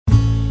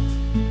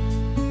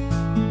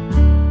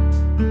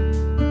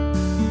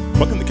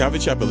Calvary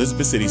Chapel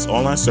Elizabeth City's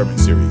online sermon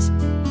series.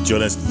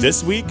 Join us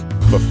this week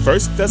for 1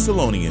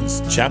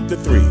 Thessalonians chapter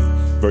 3,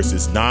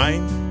 verses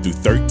 9 through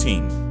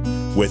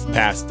 13, with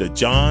Pastor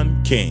John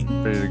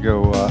King. Ready to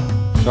go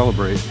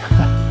celebrate.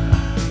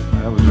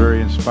 That was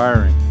very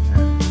inspiring.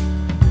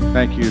 And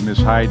thank you, Miss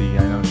Heidi.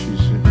 I know she's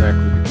back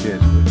with the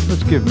kids, but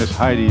let's give Miss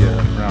Heidi a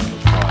round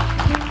of applause.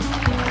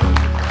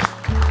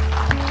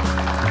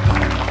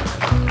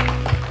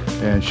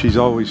 And she's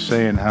always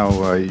saying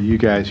how you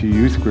guys, your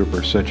youth group,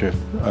 are such a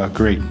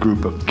great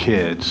group of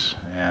kids.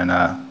 And,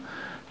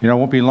 it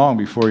won't be long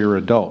before you're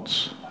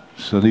adults.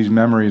 So these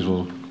memories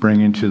will bring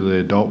into the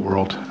adult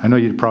world. I know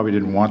you probably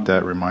didn't want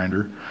that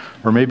reminder,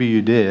 or maybe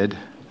you did.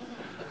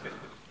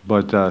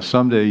 But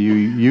someday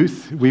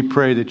we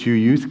pray that you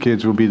youth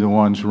kids will be the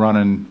ones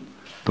running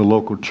the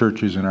local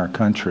churches in our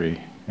country,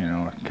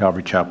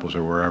 Calvary Chapels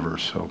or wherever.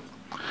 So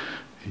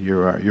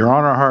you're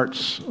on our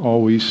hearts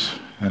always.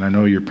 And I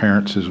know your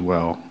parents as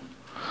well.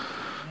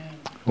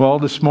 Well,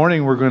 this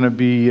morning we're going to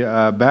be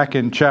back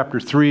in chapter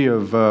 3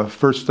 of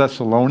 1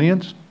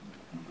 Thessalonians.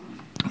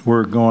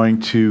 We're going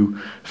to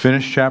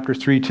finish chapter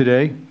 3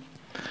 today.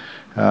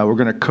 We're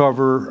going to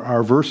cover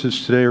our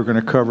verses today. We're going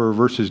to cover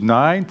verses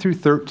 9 through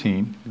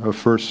 13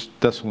 of 1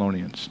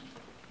 Thessalonians.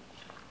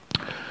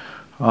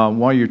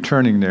 While you're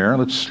turning there,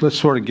 let's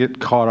sort of get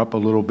caught up a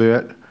little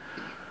bit.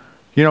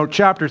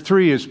 Chapter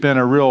 3 has been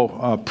a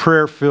real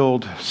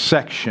prayer-filled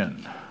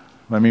section.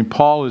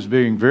 Paul is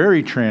being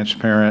very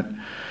transparent,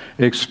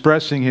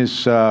 expressing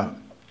his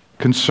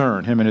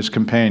concern, him and his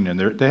companion.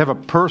 They have a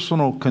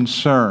personal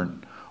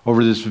concern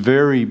over this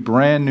very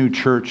brand new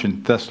church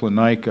in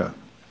Thessalonica.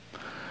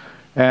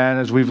 And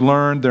as we've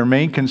learned, their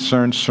main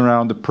concerns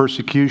surround the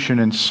persecution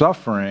and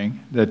suffering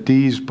that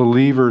these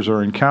believers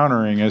are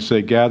encountering as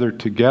they gather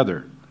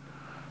together.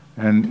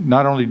 And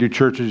not only do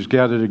churches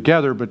gather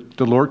together, but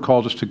the Lord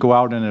calls us to go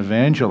out and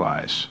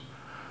evangelize,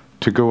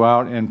 to go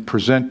out and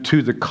present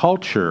to the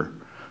culture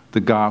the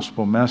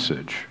gospel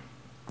message.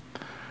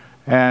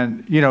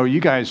 And, you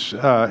guys,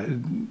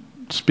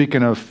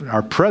 speaking of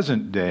our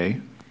present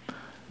day,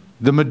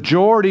 the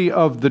majority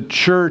of the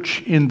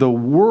church in the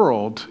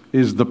world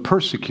is the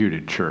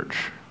persecuted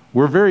church.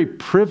 We're very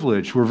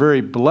privileged, we're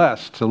very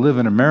blessed to live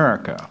in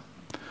America.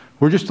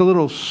 We're just a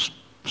little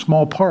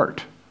small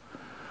part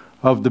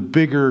of the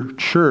bigger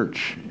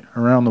church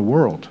around the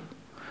world.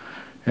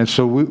 And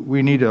so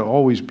we need to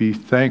always be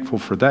thankful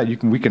for that.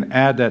 We can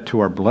add that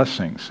to our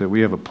blessings, that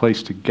we have a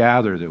place to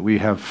gather, that we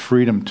have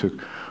freedom to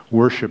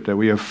worship, that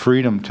we have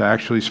freedom to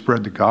actually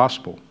spread the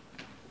gospel.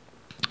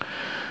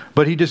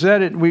 But he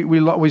decided,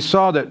 we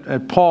saw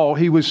that Paul,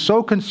 he was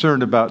so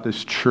concerned about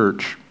this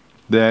church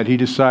that he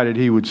decided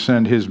he would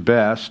send his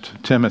best,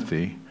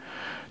 Timothy,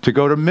 to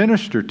go to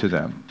minister to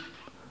them.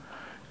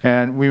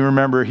 And we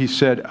remember he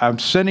said, I'm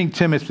sending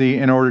Timothy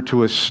in order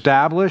to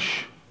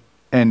establish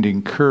and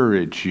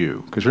encourage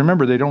you. Because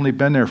remember, they'd only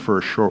been there for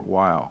a short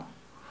while.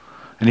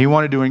 And he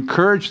wanted to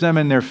encourage them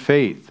in their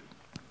faith.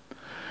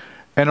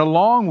 And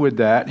along with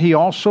that, he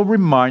also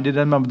reminded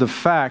them of the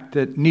fact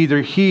that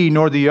neither he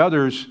nor the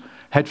others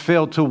had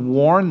failed to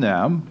warn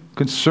them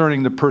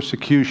concerning the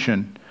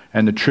persecution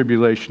and the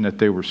tribulation that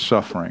they were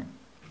suffering.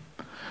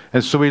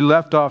 And so we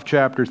left off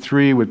chapter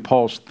 3 with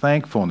Paul's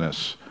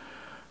thankfulness,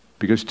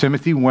 because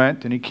Timothy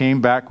went and he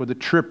came back with a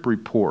trip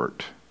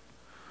report.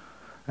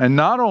 And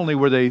not only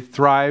were they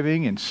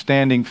thriving and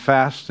standing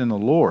fast in the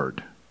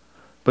Lord,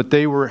 but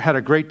they had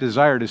a great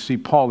desire to see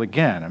Paul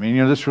again.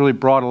 This really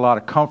brought a lot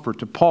of comfort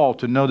to Paul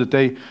to know that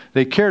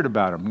they cared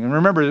about him. And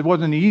remember, it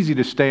wasn't easy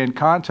to stay in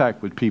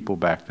contact with people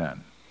back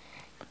then.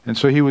 And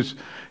so he was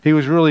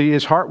really,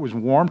 his heart was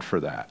warmed for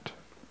that.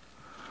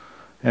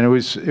 And it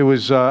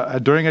was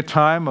during a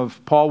time of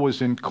Paul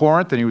was in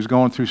Corinth, and he was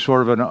going through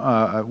sort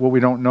of what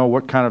we don't know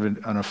what kind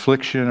of an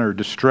affliction or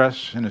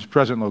distress in his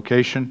present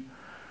location.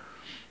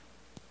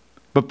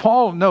 But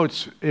Paul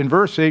notes in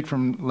verse 8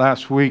 from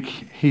last week,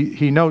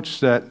 he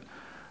notes that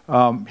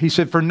he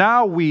said, "For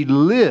now we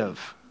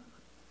live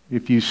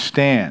if you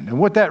stand." And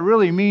what that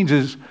really means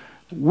is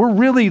we're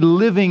really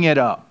living it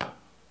up.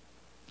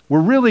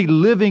 We're really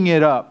living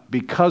it up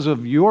because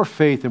of your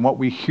faith and what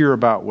we hear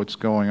about what's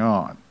going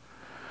on.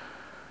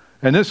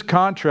 And this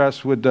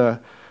contrasts with the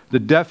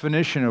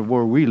definition of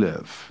where we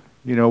live.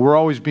 We're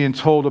always being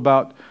told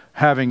about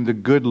having the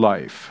good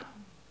life.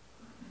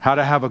 How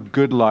to have a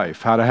good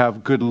life, how to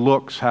have good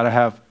looks, how to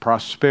have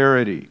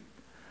prosperity,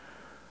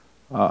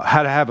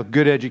 how to have a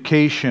good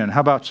education, how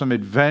about some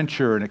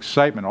adventure and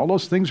excitement. All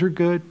those things are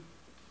good,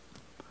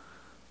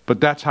 but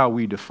that's how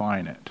we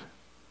define it.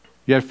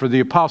 Yet for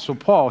the Apostle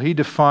Paul, he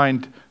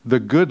defined the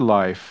good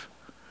life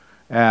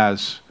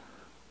as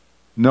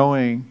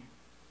knowing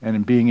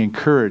and being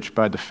encouraged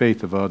by the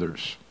faith of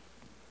others.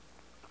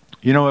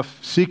 If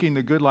seeking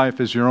the good life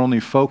is your only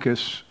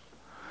focus,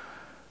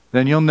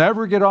 then you'll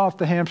never get off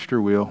the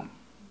hamster wheel.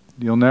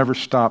 You'll never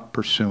stop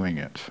pursuing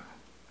it.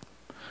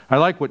 I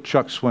like what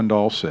Chuck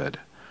Swindoll said.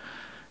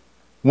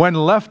 When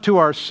left to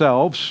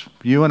ourselves,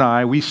 you and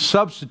I, we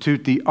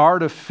substitute the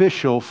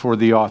artificial for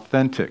the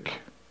authentic,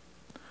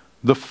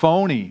 the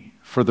phony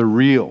for the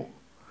real,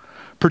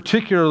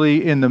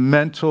 particularly in the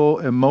mental,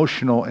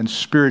 emotional, and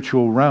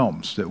spiritual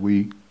realms that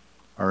we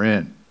are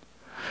in.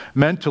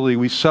 Mentally,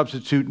 we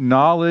substitute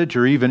knowledge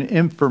or even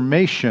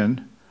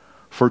information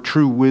for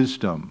true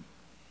wisdom.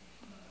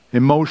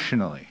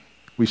 Emotionally,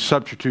 we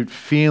substitute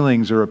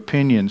feelings or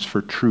opinions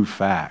for true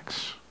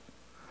facts.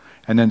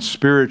 And then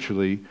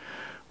spiritually,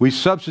 we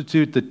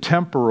substitute the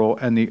temporal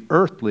and the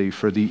earthly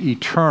for the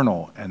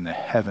eternal and the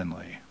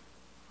heavenly.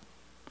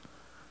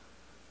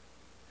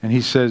 And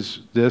he says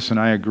this, and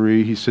I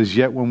agree. He says,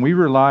 yet when we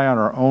rely on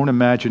our own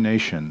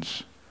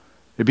imaginations,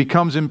 it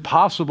becomes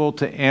impossible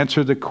to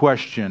answer the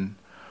question,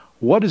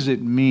 what does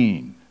it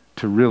mean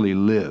to really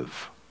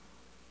live?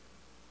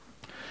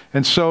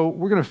 And so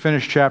we're going to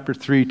finish chapter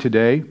 3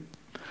 today,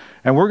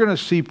 and we're going to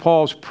see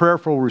Paul's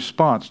prayerful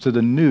response to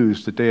the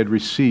news that they had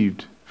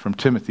received from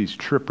Timothy's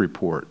trip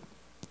report.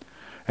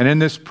 And in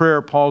this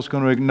prayer, Paul's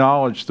going to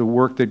acknowledge the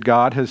work that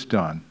God has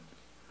done.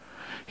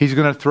 He's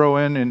going to throw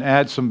in and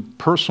add some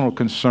personal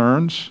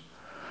concerns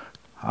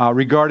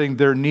regarding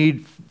their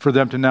need for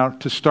them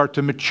to start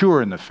to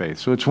mature in the faith.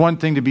 So it's one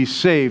thing to be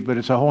saved, but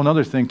it's a whole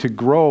other thing to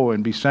grow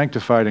and be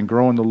sanctified and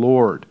grow in the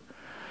Lord.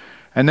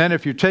 And then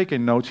if you're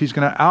taking notes, he's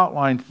going to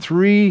outline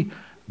 3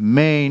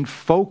 main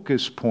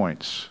focus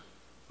points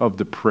of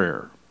the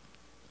prayer.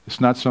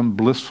 It's not some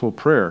blissful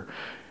prayer.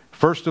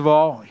 First of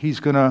all, he's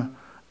going to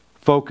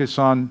focus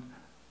on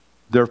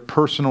their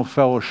personal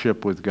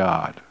fellowship with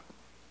God.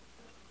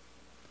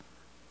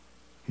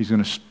 He's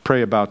going to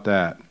pray about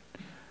that.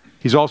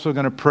 He's also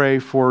going to pray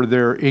for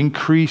their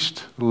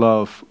increased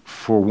love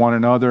for one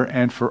another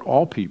and for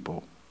all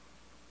people.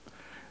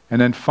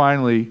 And then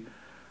finally,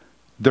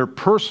 their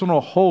personal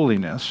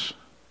holiness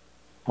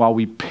while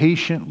we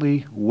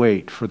patiently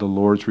wait for the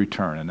Lord's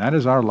return. And that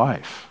is our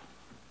life,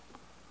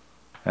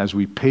 as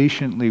we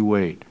patiently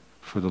wait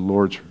for the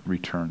Lord's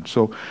return.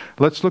 So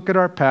let's look at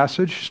our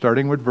passage,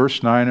 starting with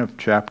verse 9 of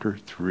chapter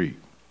 3.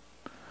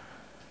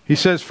 He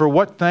says, for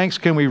what thanks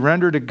can we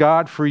render to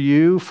God for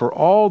you, for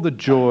all the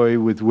joy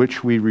with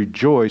which we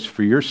rejoice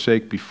for your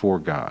sake before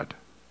God?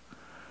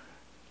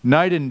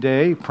 Night and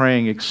day,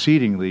 praying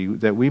exceedingly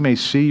that we may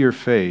see your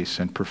face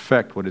and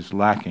perfect what is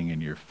lacking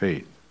in your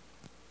faith.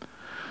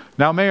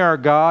 Now may our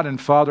God and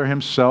Father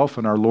himself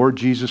and our Lord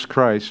Jesus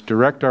Christ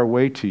direct our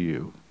way to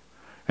you.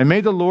 And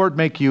may the Lord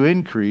make you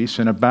increase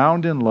and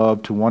abound in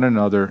love to one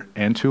another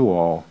and to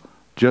all,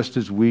 just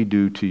as we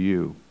do to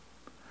you,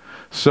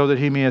 so that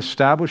he may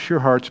establish your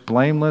hearts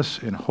blameless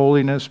in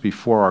holiness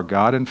before our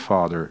God and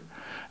Father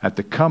at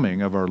the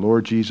coming of our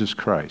Lord Jesus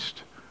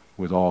Christ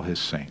with all his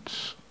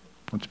saints.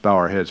 Let's bow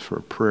our heads for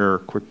a prayer,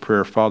 quick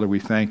prayer. Father, we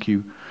thank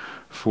you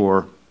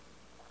for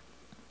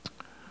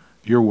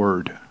your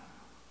word.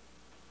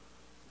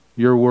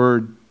 Your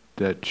word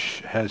that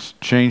has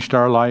changed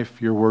our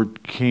life. Your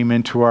word came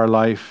into our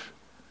life.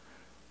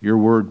 Your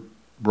word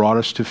brought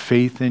us to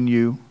faith in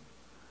you.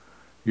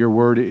 Your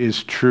word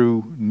is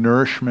true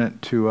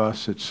nourishment to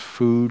us. It's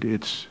food.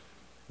 It's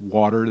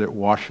water that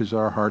washes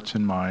our hearts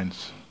and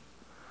minds.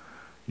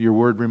 Your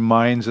word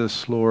reminds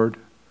us, Lord,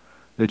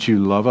 that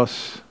you love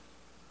us,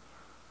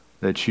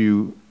 that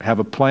you have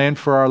a plan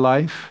for our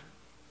life,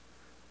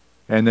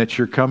 and that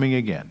you're coming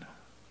again.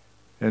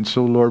 And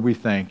so, Lord, we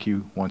thank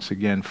you once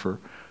again for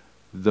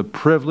the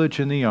privilege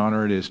and the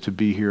honor it is to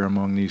be here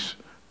among these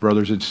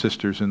brothers and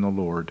sisters in the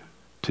Lord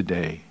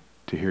today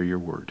to hear your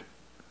word.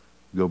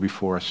 Go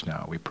before us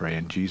now, we pray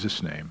in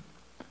Jesus' name.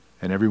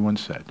 And everyone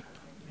said,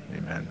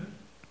 amen.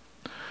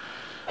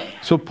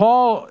 So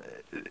Paul,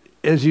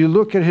 as you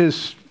look at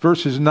his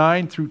verses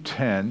 9 through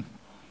 10,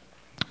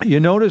 you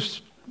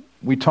notice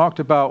we talked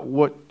about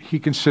what he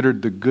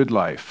considered the good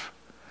life.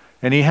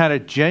 And he had a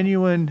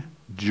genuine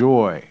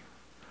joy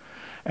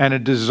and a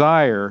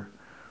desire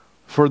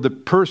for the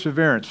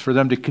perseverance, for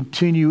them to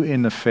continue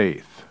in the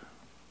faith.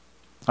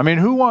 I mean,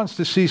 who wants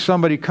to see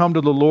somebody come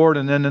to the Lord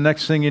and then the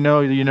next thing you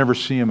know, you never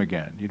see him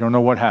again? You don't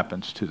know what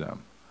happens to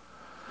them.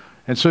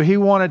 And so he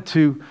wanted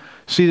to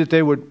see that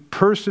they would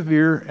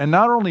persevere and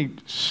not only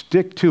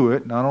stick to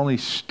it, not only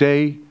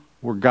stay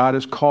where God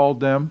has called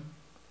them,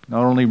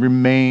 not only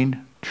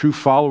remain true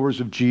followers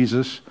of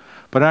Jesus,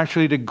 but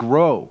actually to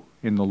grow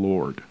in the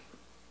Lord.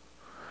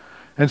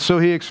 And so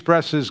he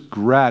expresses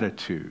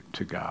gratitude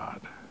to God.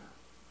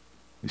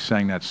 We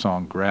sang that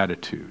song,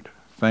 Gratitude,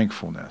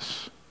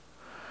 Thankfulness.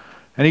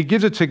 And he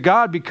gives it to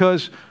God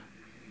because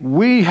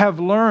we have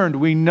learned,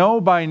 we know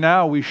by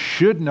now, we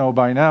should know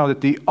by now,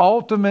 that the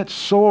ultimate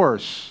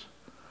source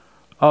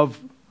of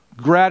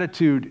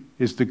gratitude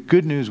is the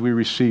good news we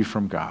receive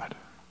from God.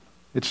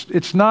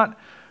 It's not,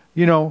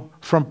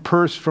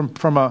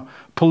 from a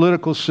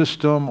political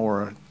system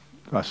or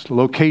a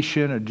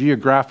location, a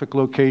geographic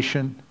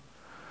location.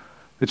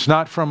 It's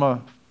not from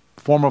a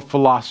form of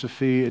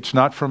philosophy. It's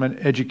not from an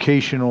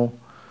educational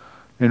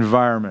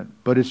environment.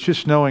 But it's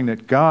just knowing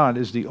that God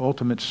is the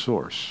ultimate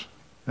source.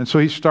 And so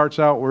he starts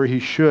out where he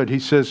should. He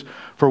says,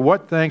 for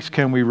what thanks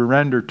can we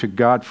render to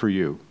God for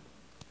you?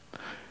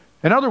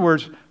 In other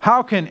words,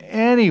 how can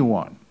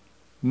anyone,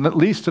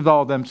 least of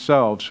all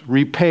themselves,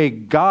 repay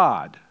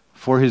God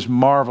for his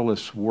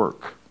marvelous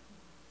work?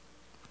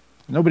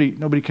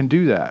 Nobody can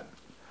do that.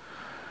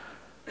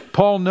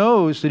 Paul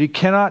knows that he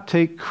cannot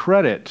take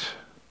credit,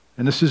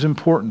 and this is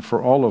important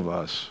for all of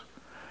us.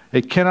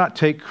 It cannot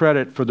take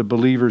credit for the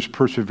believer's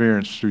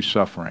perseverance through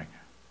suffering.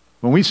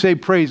 When we say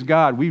praise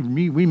God, we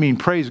mean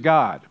praise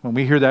God. When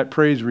we hear that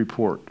praise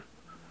report,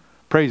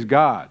 praise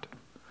God.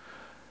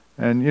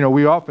 And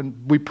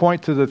we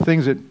point to the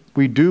things that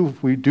we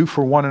do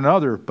for one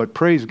another, but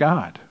praise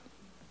God.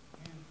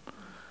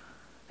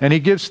 And he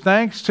gives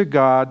thanks to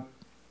God,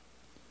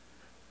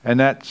 and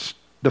that's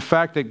the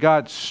fact that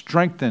God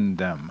strengthened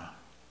them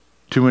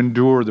to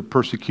endure the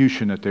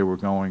persecution that they were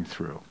going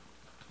through.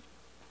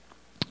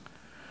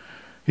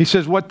 He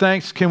says, what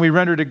thanks can we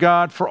render to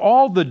God for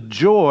all the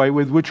joy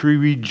with which we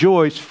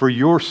rejoice for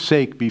your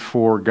sake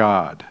before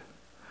God?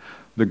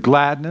 The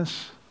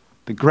gladness,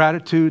 the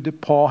gratitude that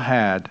Paul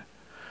had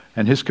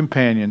and his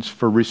companions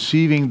for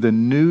receiving the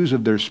news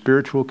of their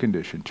spiritual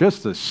condition.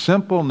 Just the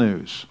simple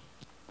news.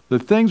 The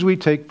things we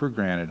take for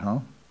granted, huh?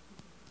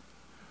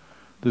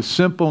 The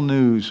simple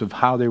news of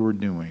how they were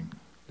doing.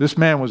 This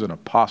man was an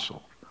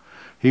apostle.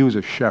 He was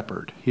a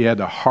shepherd. He had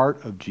the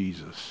heart of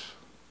Jesus.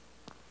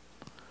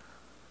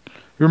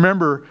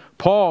 Remember,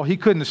 Paul, he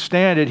couldn't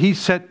stand it. He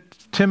sent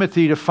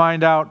Timothy to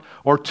find out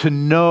or to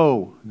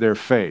know their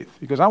faith.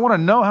 Because I want to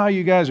know how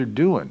you guys are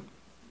doing.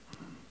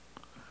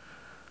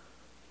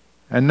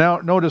 And now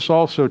notice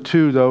also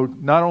too, though,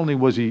 not only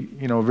was he,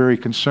 very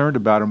concerned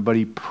about him, but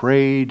he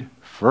prayed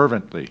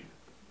fervently.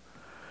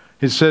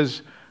 It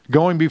says,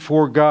 going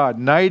before God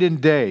night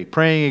and day,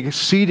 praying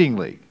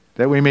exceedingly,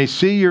 that we may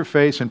see your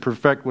face and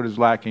perfect what is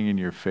lacking in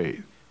your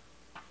faith.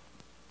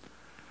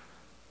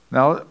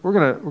 Now we're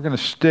gonna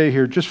stay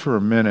here just for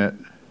a minute.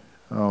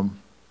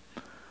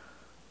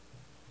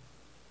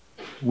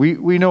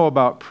 We know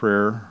about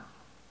prayer.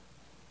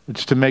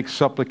 It's to make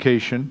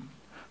supplication.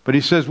 But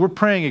he says we're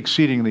praying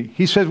exceedingly.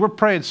 He says we're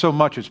praying so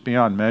much it's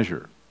beyond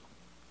measure.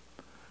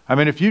 I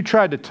mean, if you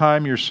tried to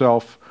time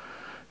yourself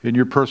in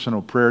your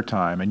personal prayer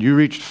time and you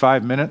reached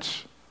 5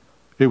 minutes,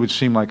 it would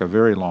seem like a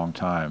very long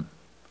time.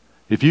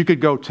 If you could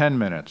go 10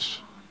 minutes,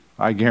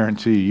 I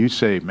guarantee you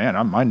say,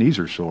 man, my knees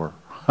are sore.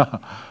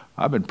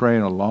 I've been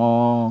praying a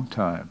long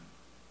time.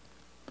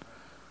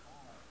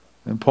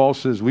 And Paul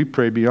says we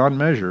pray beyond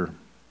measure.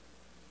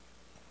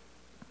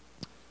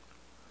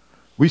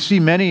 We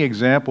see many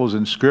examples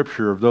in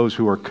Scripture of those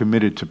who are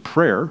committed to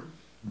prayer,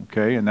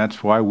 okay, and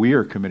that's why we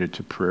are committed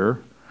to prayer.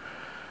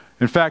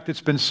 In fact,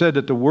 it's been said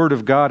that the Word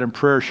of God and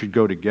prayer should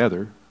go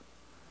together.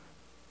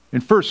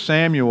 In 1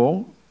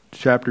 Samuel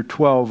chapter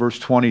 12, verse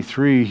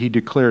 23, he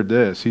declared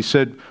this. He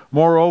said,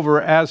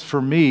 moreover, as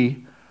for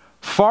me,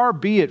 far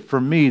be it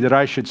from me that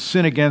I should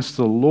sin against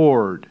the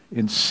Lord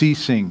in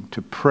ceasing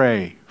to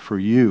pray for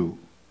you,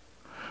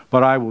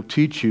 but I will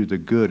teach you the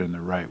good and the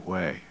right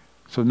way.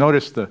 So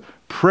notice the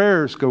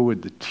prayers go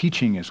with the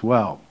teaching as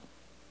well.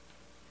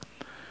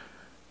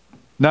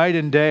 Night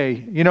and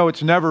day.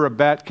 It's never a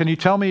bad... Can you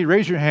tell me,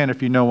 raise your hand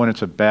if you know when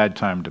it's a bad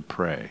time to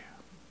pray.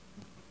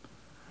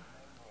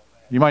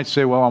 You might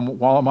say, well,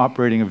 while I'm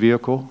operating a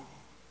vehicle,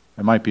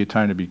 it might be a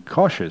time to be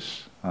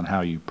cautious on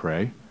how you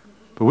pray.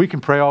 But we can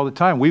pray all the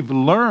time. We've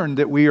learned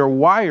that we are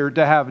wired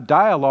to have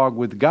dialogue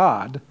with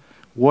God,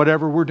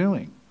 whatever we're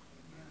doing.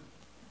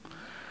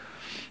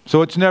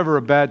 So it's never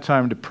a bad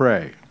time to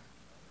pray.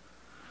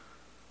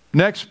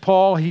 Next,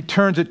 Paul, he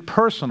turns it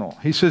personal.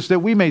 He says that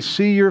we may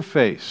see your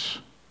face.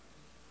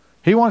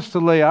 He wants to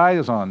lay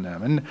eyes on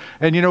them.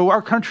 And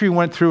our country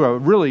went through a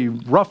really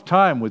rough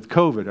time with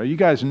COVID. You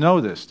guys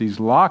know this. These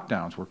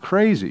lockdowns were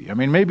crazy. I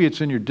mean, maybe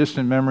it's in your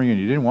distant memory and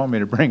you didn't want me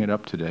to bring it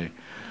up today.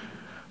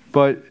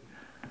 But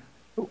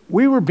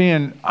we were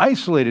being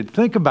isolated.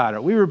 Think about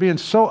it. We were being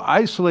so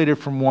isolated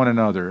from one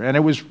another. And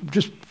it was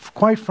just,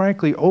 quite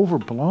frankly,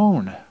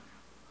 overblown.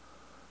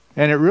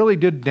 And it really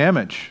did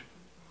damage.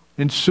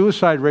 And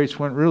suicide rates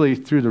went really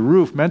through the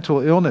roof. Mental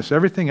illness,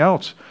 everything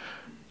else.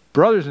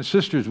 Brothers and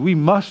sisters, we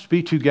must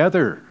be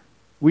together.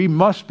 We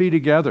must be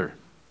together.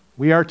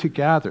 We are to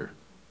gather.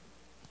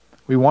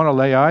 We want to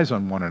lay eyes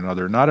on one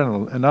another, not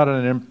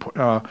in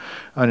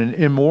an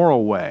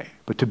immoral way,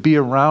 but to be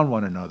around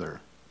one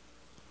another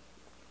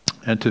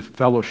and to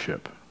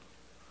fellowship.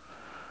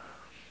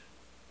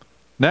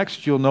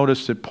 Next, you'll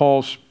notice that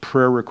Paul's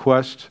prayer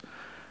request,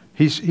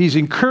 he's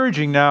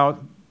encouraging now.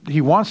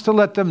 He wants to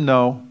let them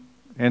know,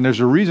 and there's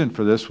a reason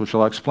for this, which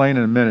I'll explain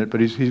in a minute, but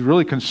he's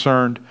really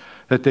concerned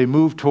that they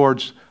move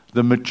towards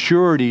the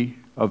maturity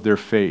of their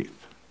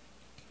faith.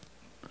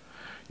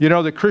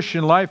 The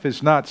Christian life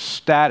is not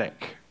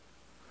static.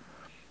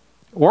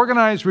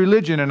 Organized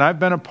religion, and I've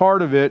been a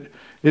part of it,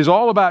 is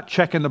all about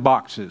checking the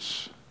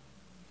boxes.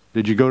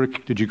 Did you go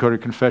to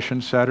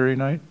confession Saturday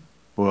night?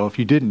 Well, if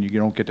you didn't, you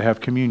don't get to have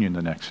communion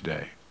the next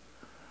day.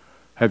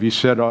 Have you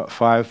said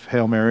 5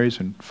 Hail Marys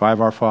and 5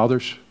 Our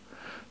Fathers?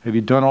 Have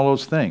you done all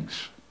those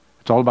things?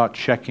 It's all about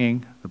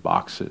checking the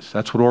boxes.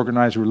 That's what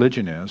organized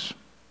religion is.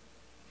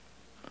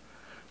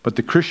 But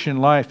the Christian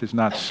life is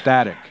not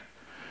static.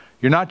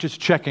 You're not just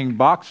checking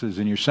boxes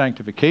in your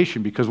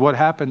sanctification, because what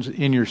happens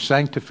in your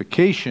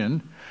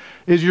sanctification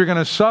is you're going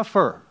to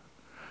suffer.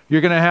 You're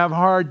going to have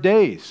hard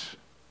days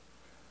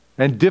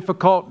and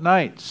difficult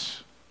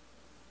nights.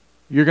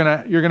 You're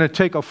going to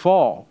take a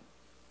fall.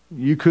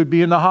 You could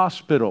be in the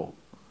hospital.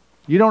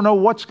 You don't know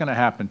what's going to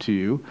happen to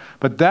you,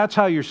 but that's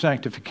how your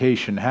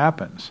sanctification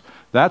happens.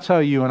 That's how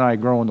you and I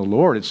grow in the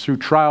Lord. It's through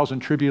trials and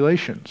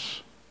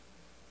tribulations.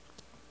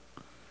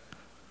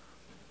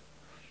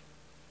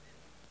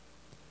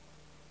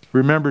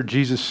 Remember,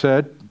 Jesus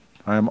said,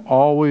 I am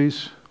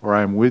always, or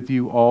I am with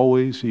you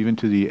always, even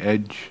to the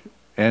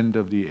end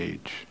of the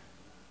age.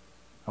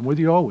 I'm with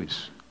you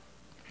always.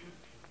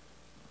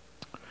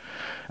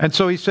 And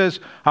so he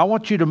says, I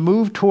want you to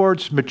move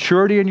towards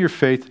maturity in your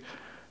faith.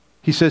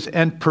 He says,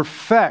 and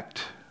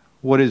perfect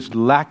what is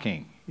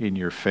lacking in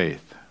your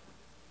faith.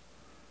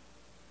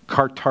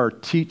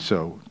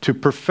 Katartizo. To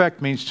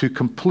perfect means to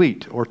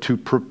complete or to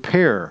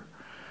prepare.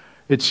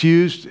 It's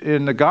used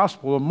in the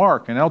Gospel of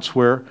Mark and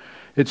elsewhere.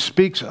 It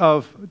speaks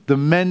of the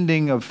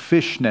mending of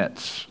fish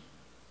nets.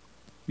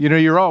 You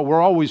know,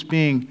 we're always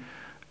being,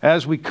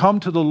 as we come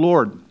to the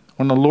Lord,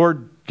 when the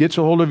Lord gets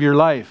a hold of your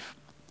life,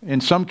 in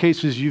some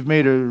cases you've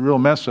made a real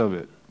mess of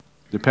it,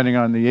 depending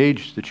on the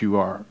age that you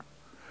are.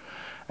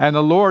 And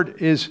the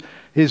Lord is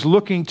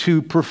looking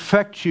to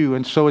perfect you.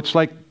 And so it's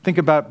like, think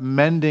about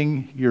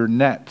mending your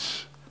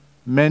nets,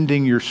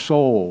 mending your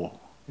soul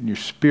and your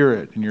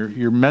spirit and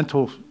your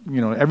mental,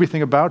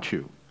 everything about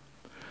you.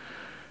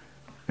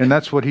 And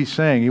that's what he's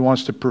saying. He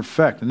wants to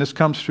perfect. And this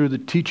comes through the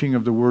teaching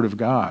of the Word of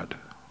God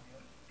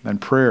and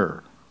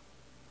prayer.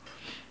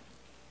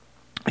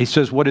 He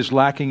says, what is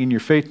lacking in your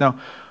faith? Now,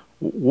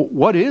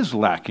 what is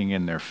lacking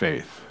in their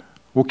faith?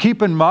 Well,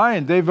 keep in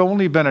mind, they've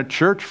only been a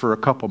church for a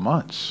couple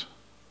months.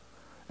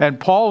 And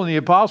Paul and the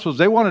apostles,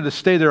 they wanted to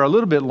stay there a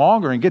little bit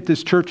longer and get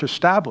this church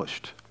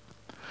established.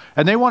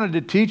 And they wanted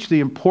to teach the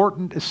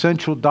important,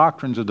 essential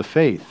doctrines of the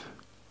faith.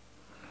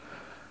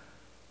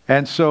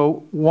 And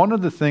so one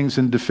of the things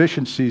and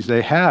deficiencies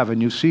they have,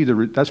 and you see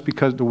that's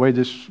because the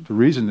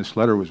reason this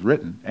letter was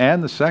written,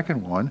 and the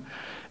second one,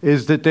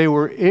 is that they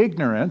were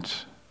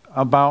ignorant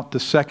about the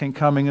second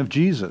coming of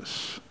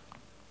Jesus.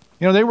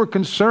 They were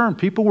concerned.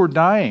 People were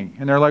dying.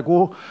 And they're like,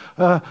 well,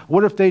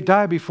 what if they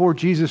die before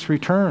Jesus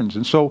returns?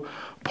 And so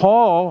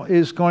Paul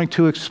is going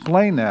to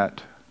explain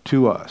that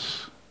to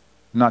us.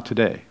 Not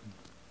today.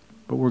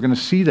 But we're going to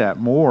see that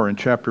more in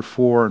chapter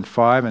 4 and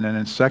 5 and then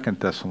in 2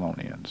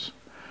 Thessalonians.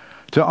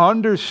 To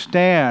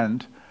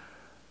understand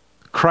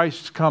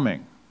Christ's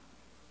coming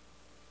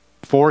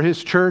for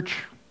his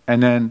church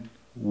and then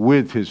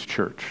with his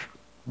church.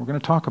 We're going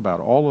to talk about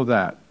all of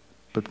that,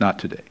 but not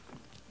today.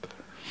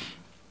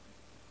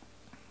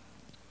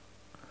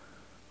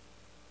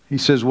 He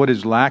says, what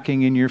is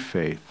lacking in your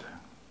faith?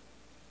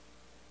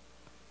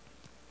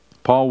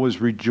 Paul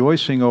was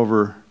rejoicing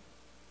over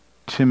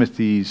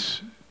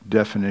Timothy's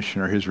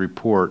definition or his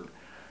report.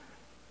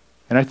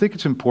 And I think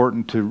it's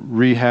important to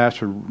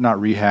revisit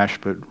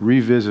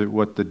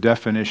what the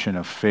definition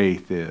of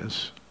faith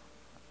is.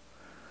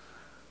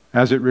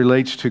 As it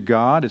relates to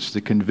God, it's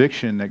the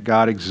conviction that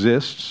God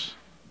exists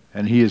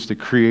and He is the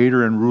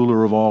creator and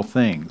ruler of all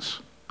things.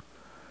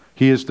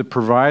 He is the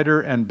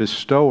provider and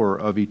bestower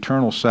of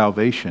eternal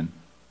salvation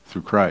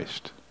through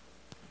Christ.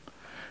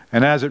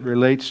 And as it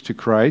relates to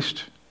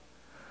Christ,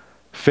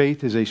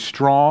 faith is a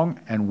strong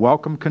and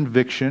welcome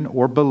conviction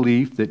or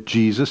belief that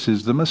Jesus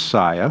is the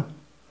Messiah,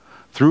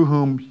 through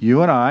whom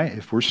you and I,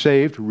 if we're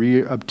saved,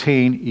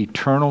 obtain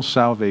eternal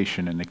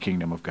salvation in the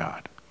kingdom of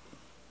God.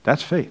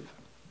 That's faith.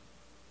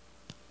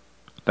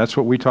 That's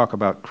what we talk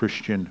about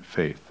Christian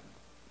faith.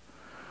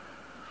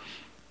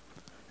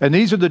 And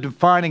these are the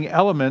defining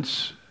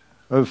elements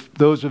of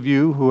those of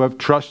you who have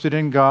trusted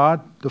in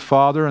God, the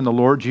Father, and the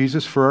Lord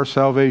Jesus for our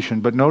salvation.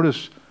 But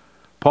notice,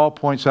 Paul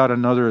points out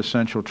another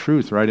essential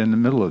truth right in the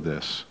middle of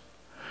this.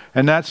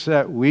 And that's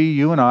that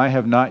you and I,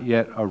 have not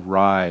yet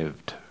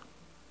arrived.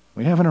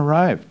 We haven't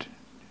arrived.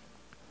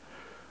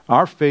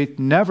 Our faith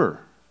never,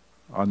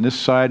 on this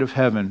side of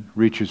heaven,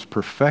 reaches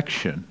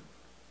perfection.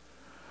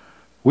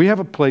 We have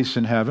a place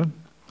in heaven.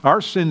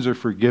 Our sins are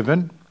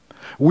forgiven.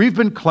 We've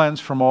been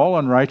cleansed from all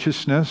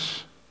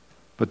unrighteousness,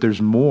 but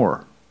there's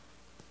more.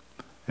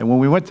 And when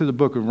we went to the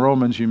book of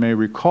Romans, you may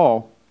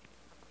recall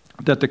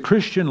that the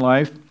Christian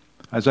life,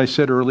 as I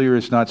said earlier,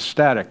 is not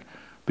static.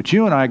 But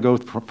you and I go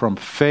from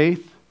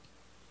faith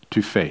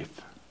to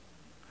faith.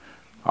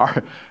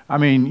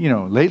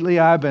 Lately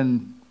I've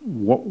been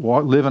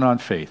living on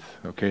faith.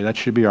 Okay, that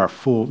should be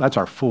that's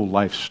our full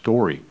life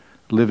story,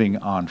 living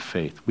on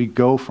faith. We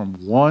go from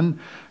one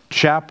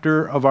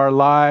chapter of our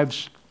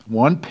lives,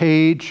 one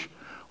page,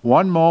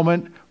 one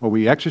moment where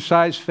we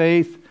exercise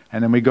faith,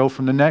 and then we go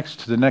from the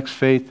next to the next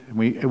faith, and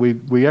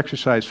we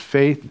exercise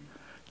faith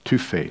to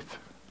faith.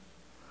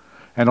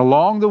 And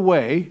along the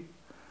way,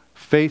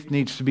 faith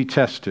needs to be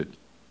tested.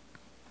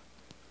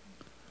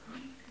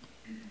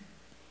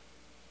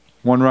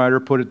 One writer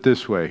put it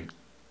this way.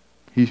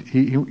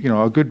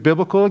 A good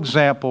biblical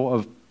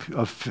example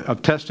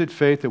of tested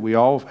faith that we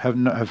all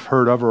have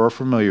heard of or are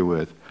familiar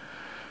with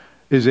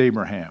is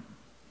Abraham.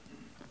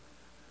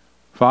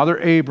 Father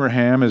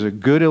Abraham is a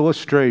good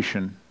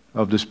illustration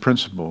of this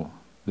principle.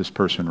 this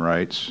person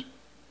writes.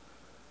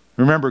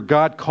 Remember,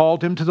 God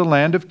called him to the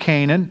land of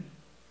Canaan.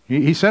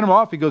 He sent him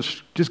off. He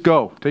goes, just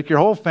go. Take your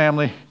whole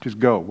family. Just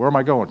go. Where am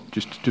I going?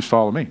 Just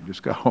follow me.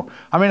 Just go.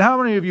 I mean,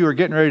 how many of you are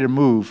getting ready to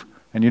move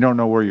and you don't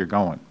know where you're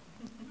going?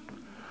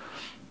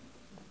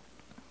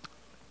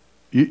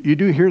 You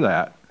do hear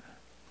that.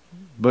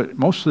 But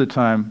most of the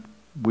time,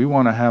 we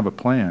want to have a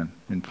plan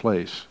in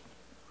place.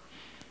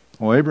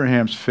 Well,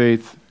 Abraham's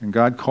faith, and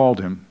God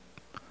called him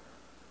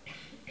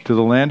to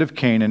the land of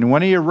Canaan. And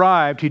when he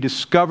arrived, he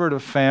discovered a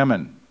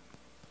famine.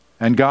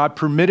 And God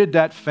permitted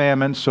that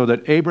famine so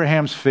that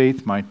Abraham's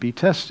faith might be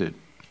tested.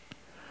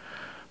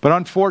 But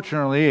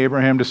unfortunately,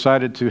 Abraham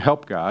decided to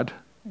help God.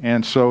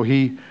 And so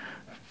he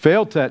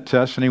failed that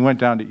test and he went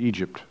down to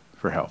Egypt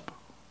for help.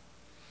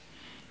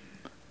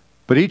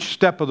 But each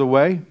step of the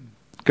way,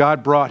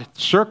 God brought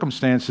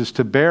circumstances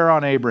to bear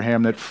on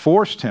Abraham that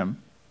forced him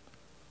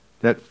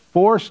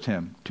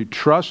to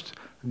trust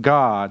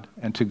God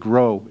and to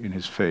grow in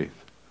his faith.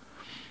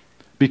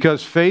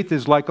 Because faith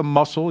is like a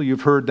muscle,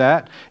 you've heard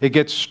that. It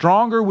gets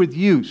stronger with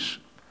use.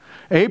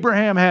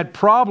 Abraham had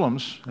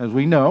problems, as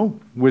we know,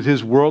 with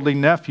his worldly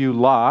nephew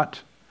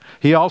Lot.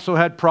 He also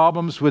had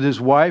problems with his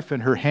wife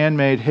and her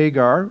handmaid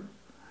Hagar.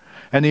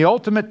 And the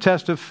ultimate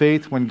test of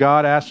faith when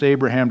God asked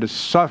Abraham to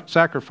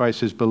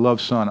sacrifice his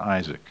beloved son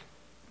Isaac.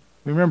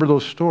 Remember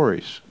those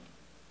stories.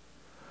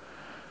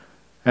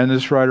 And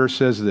this writer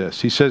says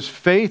this. He says,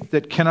 faith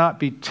that cannot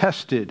be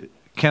tested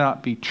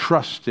cannot be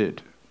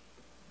trusted.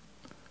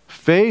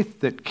 Faith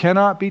that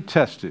cannot be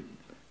tested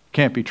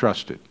can't be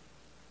trusted.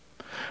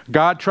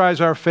 God tries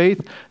our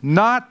faith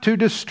not to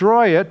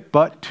destroy it,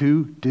 but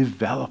to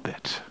develop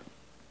it.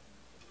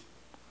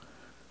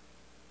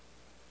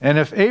 And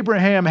if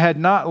Abraham had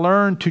not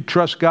learned to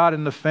trust God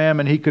in the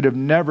famine, he could have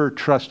never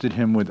trusted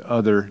him with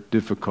other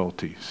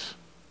difficulties.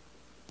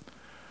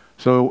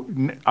 So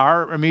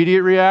our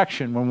immediate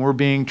reaction when we're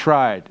being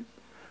tried,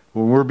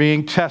 when we're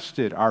being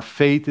tested, our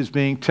faith is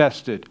being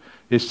tested,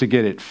 is to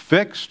get it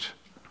fixed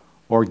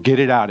or get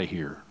it out of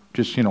here.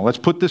 Just, let's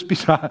put this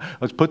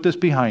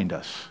behind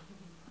us.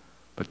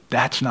 But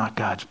that's not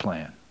God's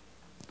plan.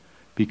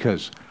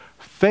 Because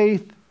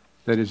faith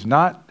that is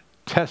not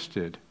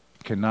tested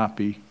cannot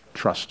be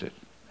trusted.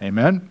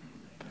 Amen?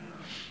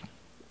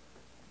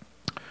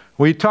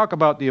 We talk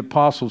about the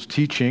apostles'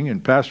 teaching,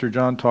 and Pastor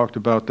John talked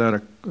about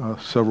that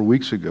several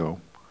weeks ago.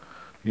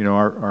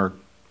 Our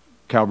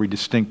Calvary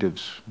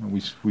distinctives.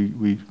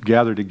 We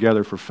gather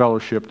together for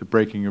fellowship, the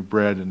breaking of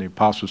bread, and the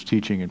apostles'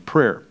 teaching and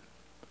prayer.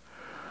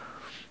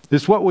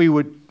 This is what we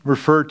would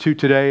refer to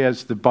today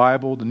as the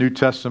Bible, the New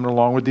Testament,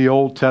 along with the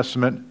Old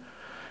Testament.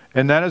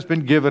 And that has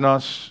been given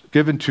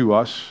to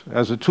us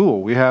as a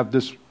tool. We have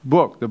this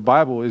book. The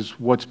Bible is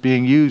what's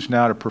being used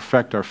now to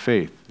perfect our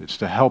faith. It's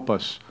to help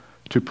us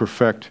to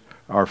perfect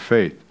our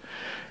faith.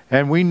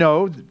 And we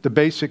know the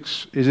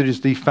basics is it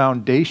is the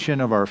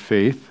foundation of our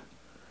faith.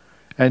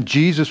 And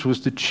Jesus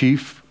is the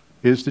chief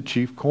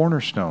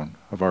cornerstone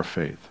of our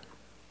faith.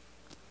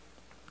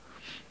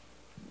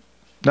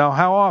 Now,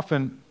 how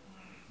often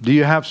do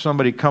you have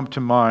somebody come to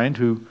mind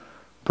who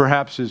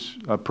perhaps is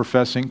a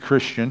professing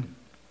Christian,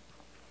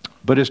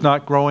 but is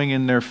not growing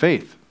in their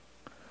faith?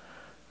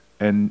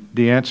 And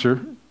the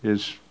answer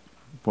is,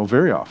 well,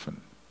 very often.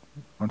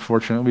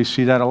 Unfortunately, we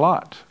see that a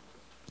lot.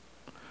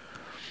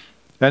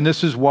 And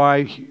this is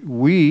why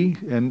we,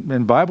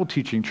 in Bible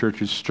teaching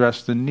churches,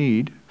 stress the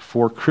need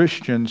for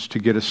Christians to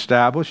get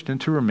established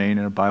and to remain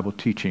in a Bible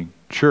teaching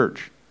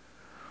church.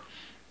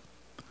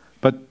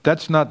 But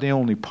that's not the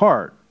only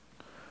part.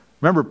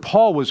 Remember,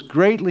 Paul was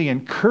greatly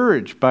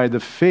encouraged by the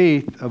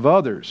faith of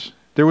others.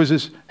 There was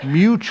this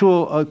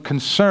mutual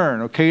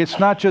concern, okay? It's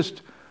not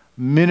just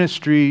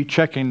ministry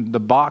checking the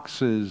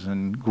boxes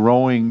and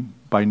growing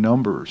by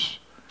numbers.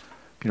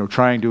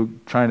 Trying to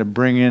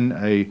bring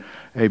in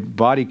a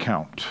body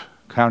count,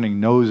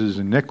 counting noses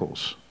and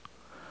nickels.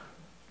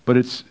 But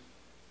it's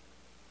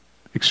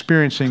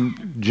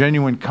experiencing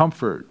genuine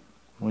comfort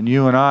when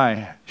you and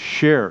I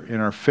share in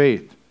our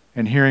faith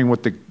and hearing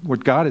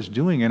what God is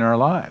doing in our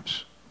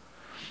lives.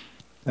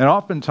 And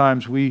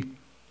oftentimes we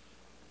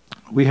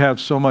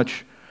have so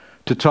much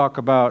to talk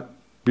about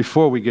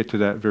before we get to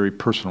that very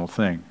personal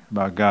thing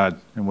about God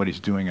and what He's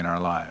doing in our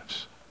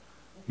lives.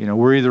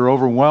 We're either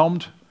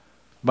overwhelmed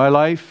by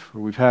life,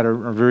 or we've had a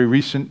very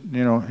recent,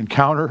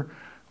 encounter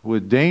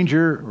with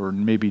danger, or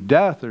maybe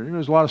death, or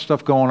there's a lot of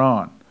stuff going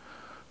on.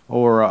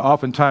 Or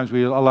oftentimes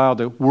we allow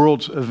the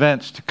world's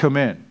events to come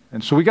in.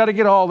 And so we got to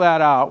get all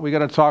that out. We got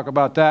to talk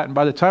about that. And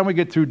by the time we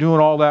get through doing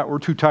all that, we're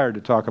too tired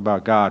to talk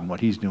about God and what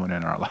He's doing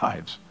in our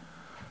lives.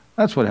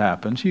 That's what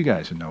happens. You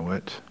guys know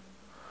it.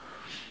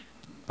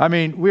 I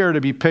mean, we are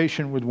to be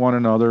patient with one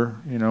another.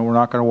 We're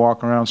not going to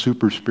walk around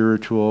super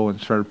spiritual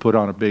and try to put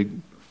on a big,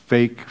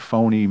 fake,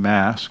 phony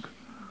mask.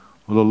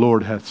 Well, the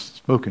Lord hath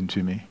spoken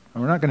to me.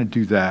 And we're not going to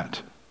do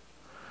that.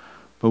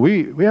 But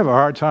we have a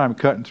hard time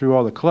cutting through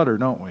all the clutter,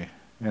 don't we,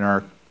 in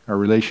our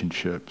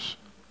relationships.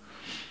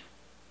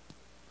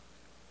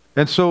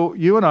 And so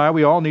you and I,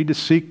 we all need to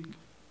seek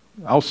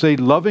I'll say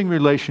loving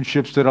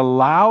relationships that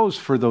allows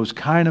for those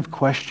kind of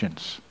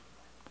questions.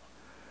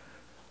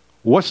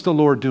 What's the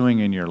Lord doing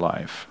in your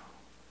life?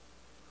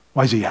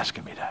 Why is He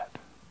asking me that?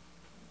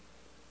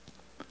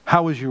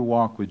 How is your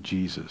walk with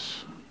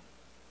Jesus?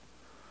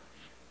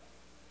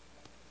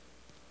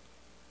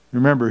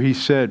 Remember, he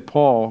said,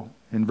 Paul,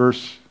 in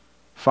verse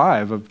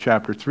 5 of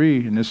chapter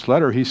 3 in this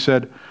letter, he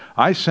said,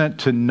 I sent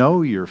to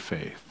know your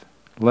faith,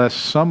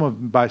 lest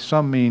by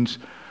some means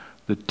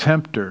the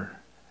tempter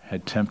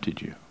had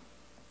tempted you.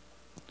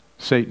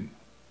 Satan,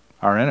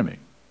 our enemy.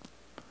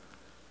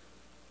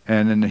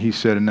 And then he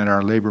said, and that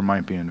our labor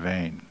might be in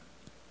vain.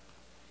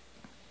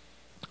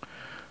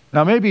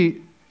 Now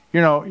maybe,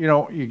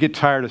 you get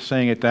tired of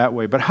saying it that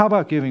way, but how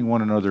about giving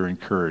one another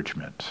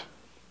encouragement?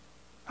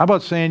 How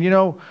about saying,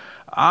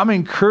 I'm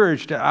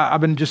encouraged.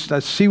 I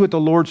see what the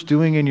Lord's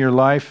doing in your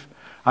life.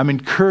 I'm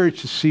encouraged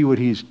to see what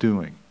He's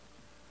doing.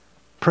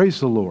 Praise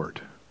the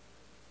Lord.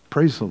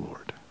 Praise the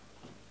Lord.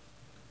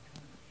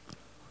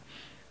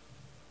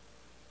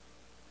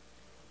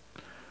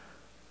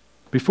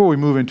 Before we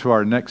move into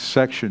our next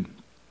section,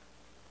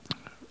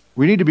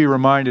 we need to be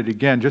reminded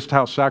again just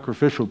how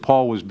sacrificial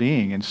Paul was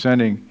being in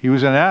sending. He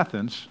was in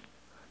Athens.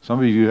 Some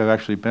of you have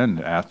actually been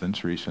to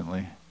Athens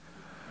recently.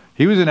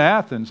 He was in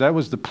Athens. That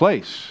was the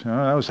place.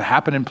 That was the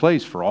happening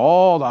place for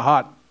all the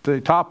hot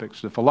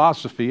topics, the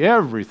philosophy,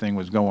 everything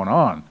was going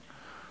on.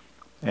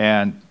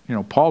 And,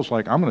 Paul's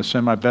like, I'm going to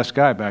send my best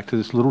guy back to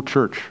this little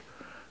church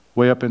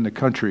way up in the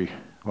country.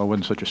 Well, it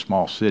wasn't such a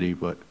small city,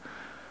 but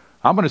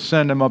I'm going to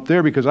send them up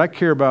there because I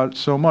care about it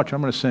so much.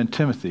 I'm going to send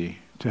Timothy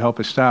to help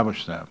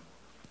establish them.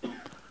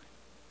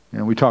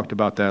 We talked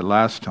about that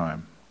last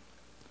time.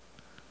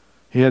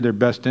 He had their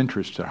best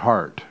interests at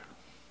heart.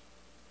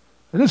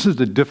 And this is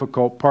the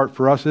difficult part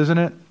for us, isn't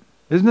it?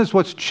 Isn't this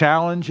what's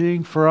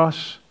challenging for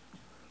us?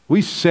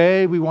 We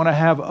say we want to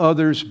have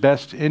others'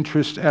 best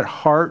interests at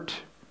heart,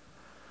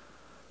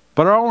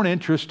 but our own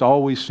interests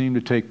always seem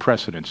to take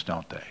precedence,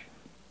 don't they?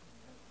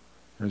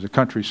 There's a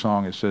country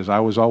song that says, I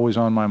was always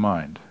on my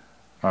mind,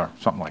 or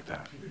something like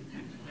that.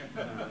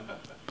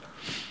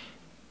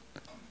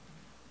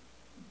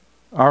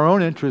 Our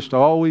own interests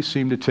always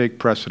seem to take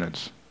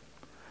precedence.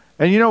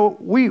 And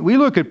we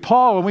look at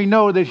Paul and we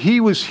know that he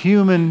was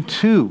human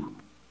too.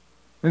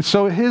 And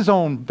so his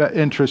own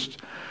interests,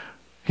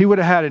 he would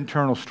have had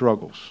internal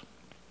struggles.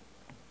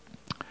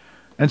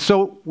 And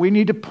so we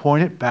need to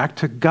point it back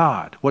to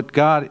God, what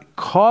God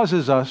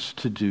causes us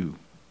to do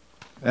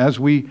as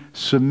we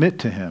submit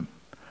to Him.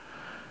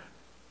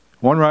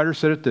 One writer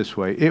said it this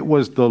way, it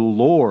was the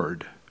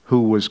Lord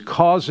who was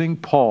causing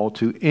Paul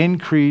to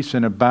increase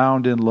and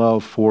abound in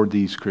love for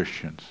these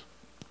Christians.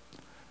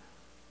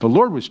 The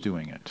Lord was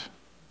doing it.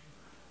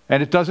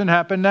 And it doesn't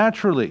happen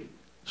naturally.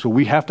 So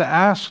we have to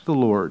ask the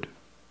Lord,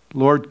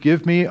 Lord,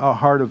 give me a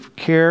heart of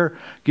care,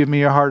 give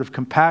me a heart of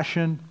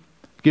compassion,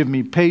 give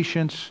me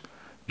patience,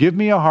 give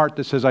me a heart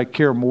that says I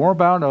care more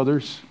about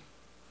others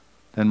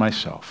than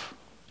myself.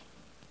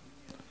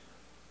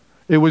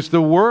 It was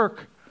the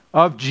work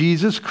of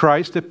Jesus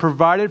Christ that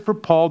provided for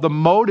Paul the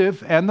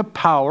motive and the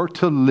power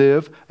to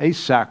live a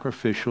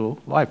sacrificial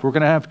life. We're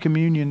going to have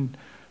communion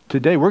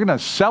today. We're going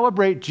to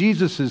celebrate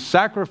Jesus'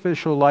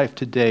 sacrificial life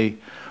today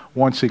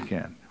once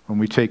again when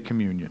we take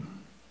communion.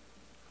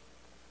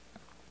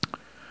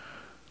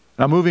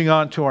 Now moving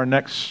on to our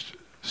next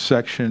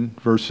section,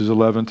 verses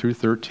 11 through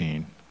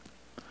 13.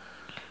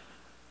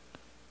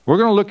 We're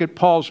going to look at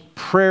Paul's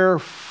prayer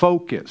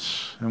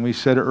focus. And we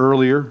said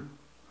earlier,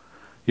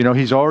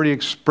 he's already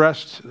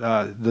expressed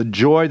the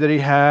joy that he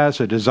has,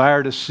 a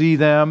desire to see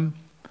them,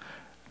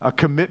 a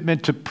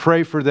commitment to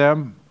pray for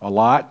them a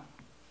lot.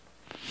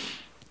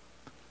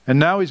 And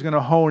now he's going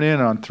to hone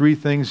in on three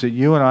things that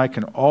you and I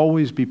can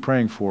always be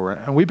praying for.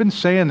 And we've been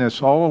saying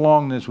this all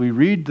along as we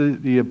read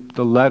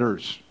the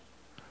letters.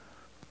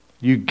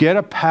 You get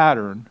a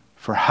pattern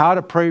for how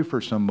to pray for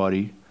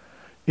somebody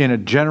in a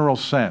general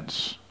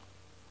sense.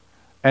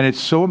 And it's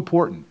so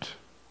important.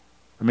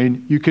 I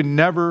mean, you can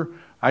never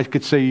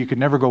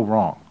go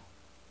wrong.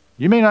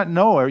 You may not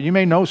know, or you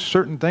may know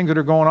certain things that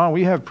are going on.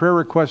 We have prayer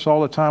requests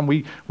all the time.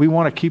 We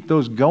want to keep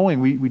those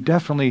going. We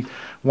definitely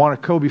want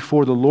to go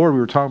before the Lord. We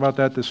were talking about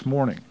that this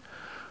morning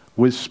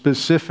with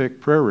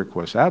specific prayer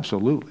requests.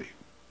 Absolutely.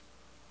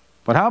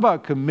 But how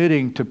about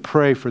committing to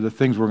pray for the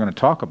things we're going to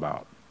talk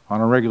about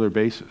on a regular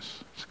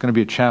basis? It's going to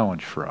be a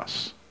challenge for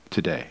us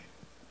today.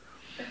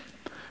 In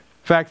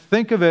fact,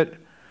 think of it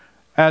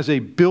as a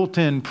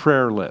built-in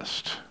prayer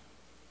list.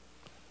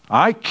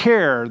 I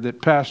care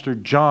that Pastor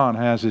John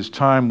has his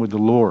time with the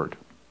Lord.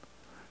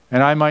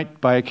 And I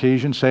might, by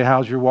occasion, say,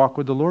 how's your walk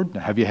with the Lord?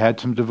 Have you had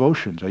some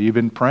devotions? Have you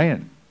been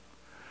praying?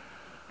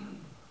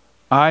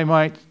 I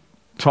might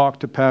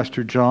talk to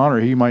Pastor John, or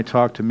he might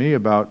talk to me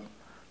about,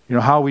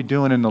 how are we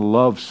doing in the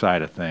love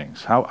side of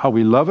things? How are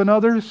we loving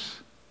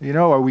others?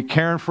 Are we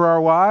caring for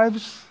our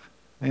wives?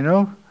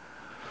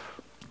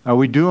 Are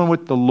we doing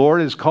what the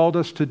Lord has called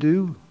us to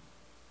do?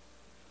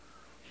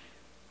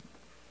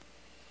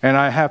 And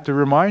I have to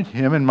remind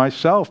him and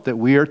myself that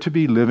we are to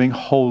be living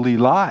holy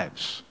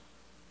lives.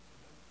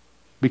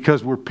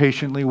 because we're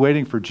patiently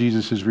waiting for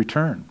Jesus'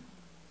 return.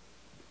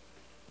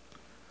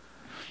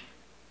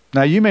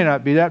 Now, you may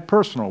not be that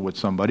personal with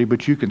somebody,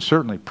 but you can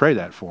certainly pray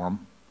that for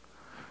them.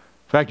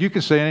 In fact, you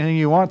can say anything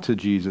you want to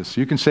Jesus.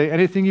 You can say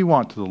anything you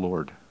want to the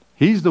Lord.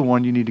 He's the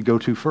one you need to go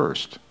to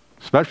first,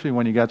 especially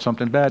when you got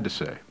something bad to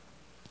say.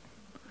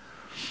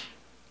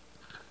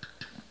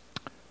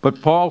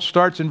 But Paul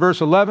starts in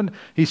verse 11.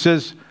 He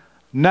says,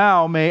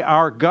 "Now may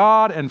our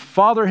God and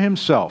Father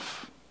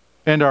himself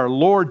and our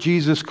Lord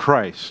Jesus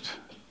Christ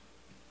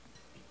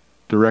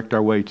direct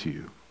our way to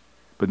you."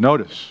 But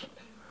notice,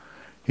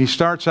 he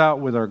starts out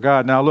with our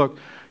God. Now look,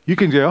 you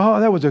can go, "Oh,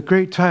 that was a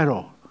great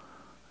title."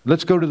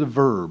 Let's go to the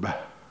verb.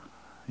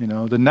 You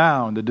know, the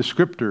noun, the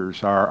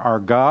descriptors are our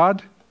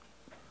God.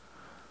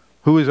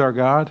 Who is our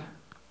God?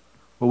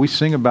 Well, we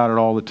sing about it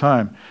all the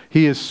time.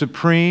 He is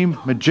supreme,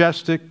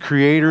 majestic,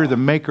 creator, the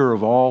maker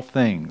of all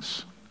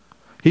things.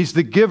 He's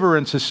the giver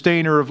and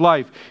sustainer of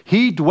life.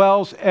 He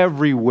dwells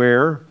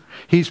everywhere.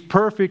 He's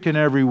perfect in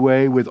every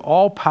way with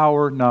all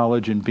power,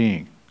 knowledge, and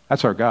being.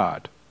 That's our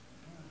God.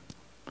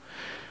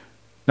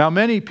 Now,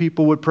 many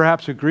people would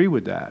perhaps agree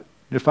with that.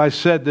 If I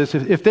said this,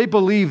 if they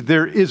believe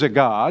there is a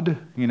God,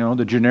 you know,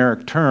 the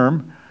generic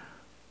term,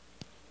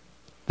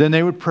 then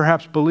they would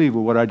perhaps believe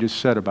what I just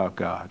said about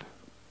God.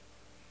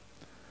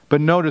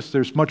 But notice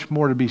there's much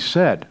more to be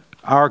said.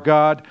 Our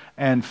God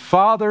and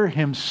Father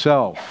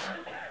himself.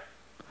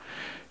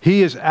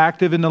 He is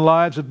active in the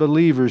lives of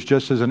believers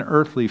just as an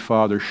earthly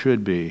father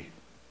should be.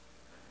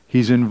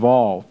 He's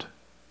involved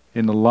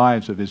in the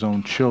lives of his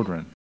own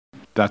children.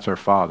 That's our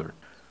Father.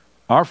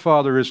 Our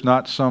Father is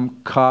not some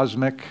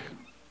cosmic,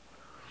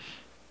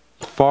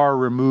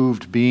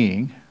 far-removed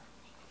being.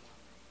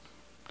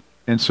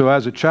 And so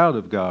as a child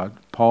of God,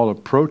 Paul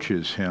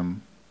approaches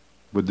him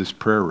with this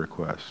prayer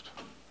request.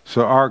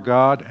 So our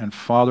God and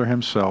Father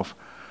himself,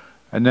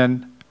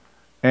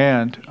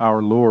 and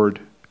our Lord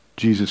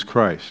Jesus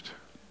Christ.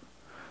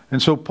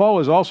 And so Paul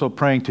is also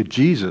praying to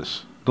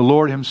Jesus, the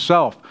Lord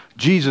himself.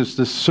 Jesus,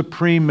 the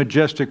supreme,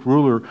 majestic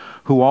ruler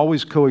who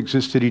always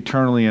coexisted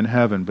eternally in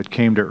heaven, but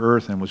came to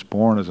earth and was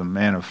born as a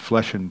man of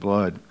flesh and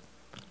blood.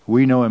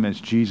 We know him as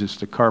Jesus,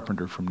 the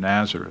carpenter from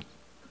Nazareth.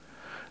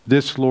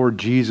 This Lord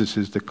Jesus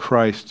is the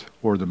Christ,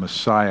 or the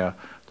Messiah,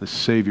 the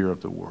Savior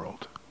of the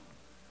world.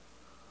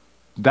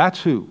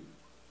 That's who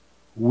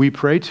we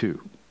pray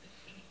to.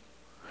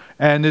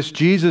 And this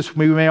Jesus,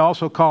 we may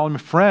also call him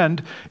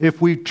friend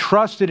if we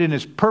trusted in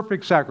his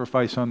perfect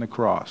sacrifice on the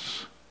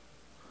cross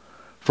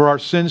for our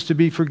sins to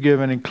be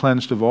forgiven and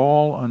cleansed of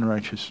all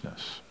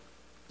unrighteousness.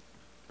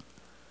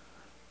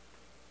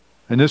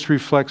 And this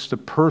reflects the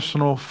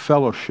personal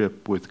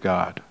fellowship with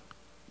God.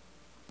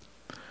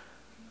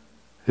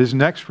 His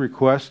next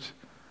request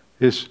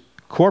is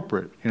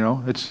corporate. You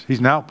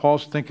know,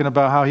 Paul's thinking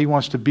about how he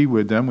wants to be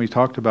with them. We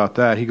talked about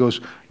that. He goes,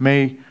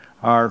 "May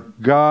our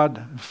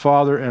God,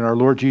 Father, and our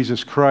Lord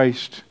Jesus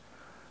Christ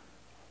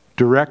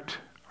direct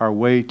our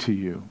way to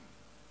you."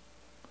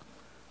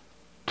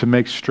 To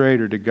make straight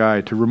or to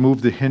guide, to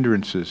remove the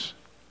hindrances.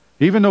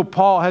 Even though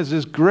Paul has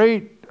this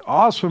great,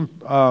 awesome,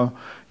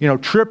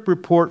 trip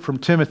report from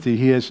Timothy,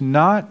 he has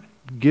not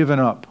given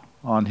up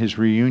on his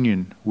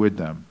reunion with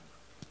them.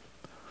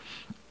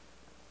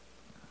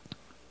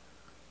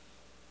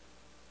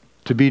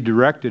 To be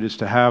directed is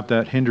to have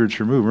that hindrance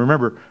removed.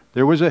 Remember,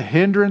 there was a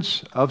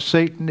hindrance of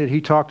Satan that he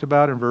talked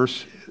about in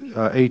verse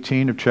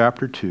 18 of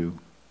chapter 2.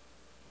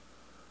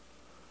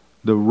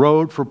 The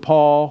road for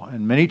Paul,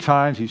 and many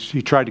times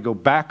he tried to go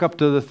back up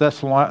to the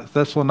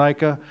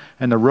Thessalonica,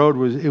 and the road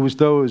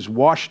was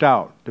washed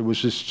out. There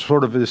was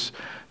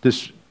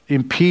this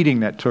impeding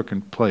that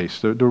took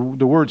place. The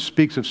word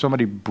speaks of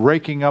somebody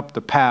breaking up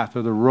the path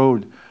or the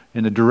road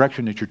in the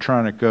direction that you're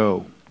trying to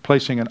go,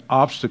 placing an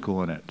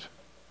obstacle in it.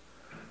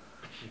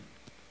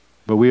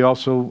 But we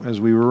also, as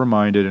we were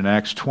reminded in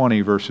Acts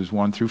 20, verses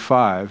 1 through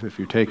 5, if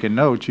you're taking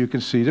notes, you can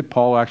see that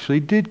Paul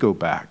actually did go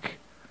back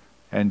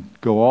and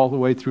go all the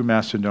way through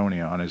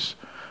Macedonia on his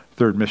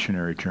third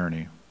missionary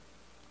journey.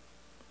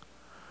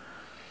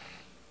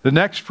 The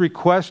next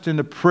request in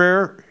the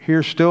prayer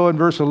here still in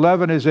verse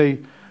 11 is a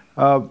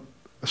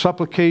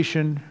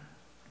supplication,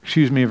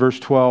 verse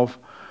 12,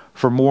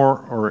 for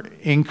more or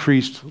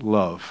increased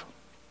love.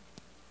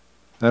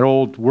 That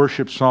old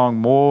worship song,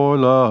 "More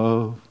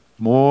love,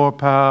 more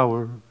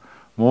power,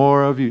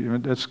 more of you,"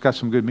 that's got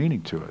some good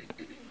meaning to it.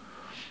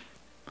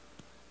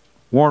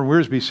 Warren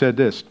Wiersbe said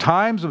this: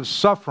 "Times of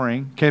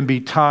suffering can be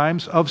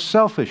times of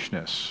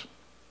selfishness."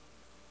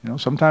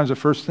 Sometimes the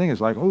first thing is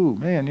like, "Oh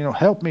man,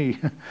 help me."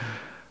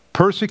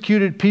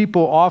 Persecuted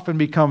people often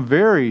become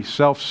very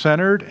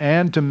self-centered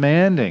and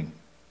demanding.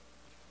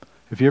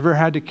 Have you ever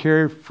had to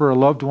care for a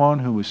loved one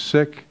who was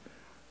sick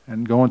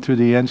and going through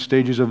the end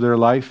stages of their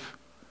life?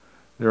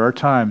 There are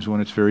times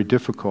when it's very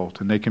difficult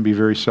and they can be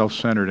very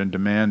self-centered and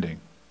demanding.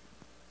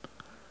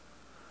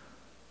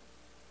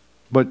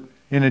 But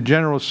in a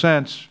general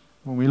sense,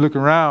 when we look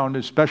around,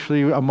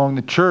 especially among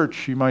the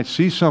church, you might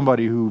see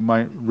somebody who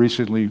might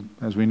recently,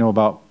 as we know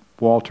about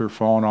Walter,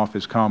 fallen off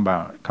his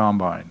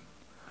combine.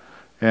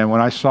 And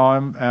when I saw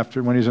him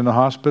when he was in the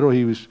hospital,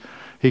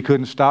 he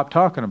couldn't stop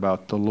talking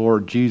about the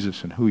Lord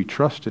Jesus and who he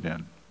trusted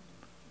in.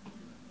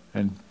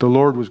 And the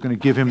Lord was going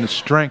to give him the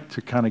strength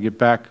to kind of get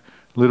back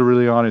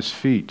literally on his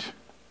feet.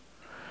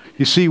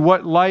 You see,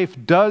 what life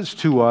does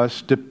to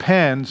us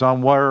depends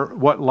on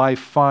what life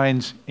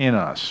finds in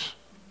us.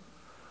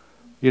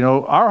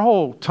 Our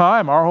whole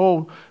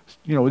time,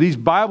 these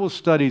Bible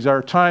studies,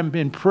 our time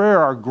in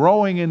prayer, our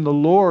growing in the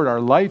Lord,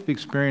 our life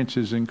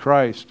experiences in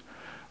Christ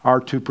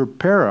are to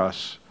prepare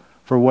us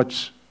for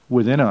what's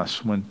within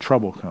us when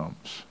trouble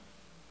comes.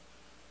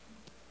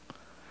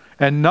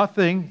 And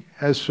nothing,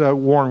 as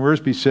Warren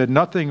Wiersbe said,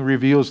 nothing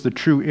reveals the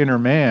true inner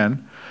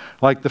man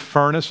like the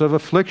furnace of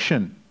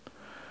affliction.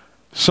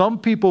 Some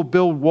people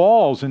build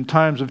walls in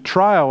times of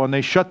trial and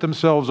they shut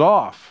themselves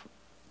off.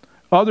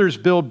 Others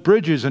build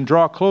bridges and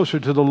draw closer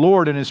to the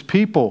Lord and His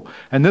people.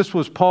 And this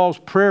was Paul's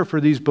prayer for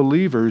these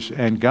believers,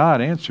 and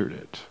God answered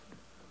it.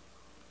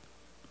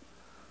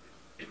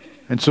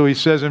 And so he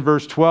says in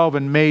verse 12,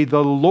 and may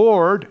the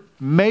Lord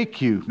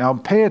make you. Now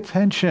pay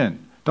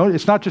attention.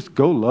 It's not just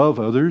go love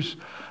others.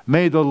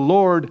 May the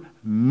Lord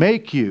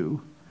make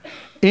you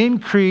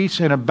increase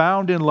and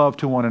abound in love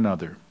to one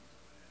another.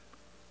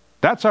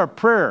 That's our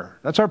prayer.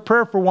 That's our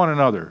prayer for one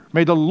another.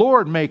 May the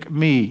Lord make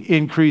me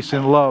increase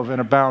in love and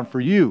abound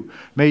for you.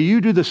 May you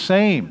do the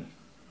same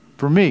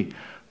for me.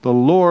 The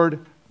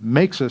Lord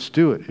makes us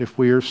do it if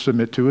we are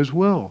submit to His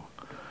will.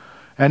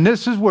 And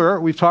this is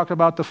where we've talked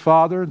about the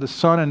Father, the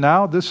Son, and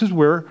now this is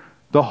where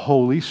the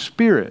Holy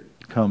Spirit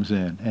comes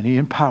in and He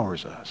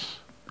empowers us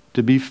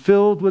to be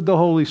filled with the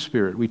Holy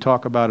Spirit. We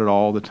talk about it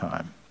all the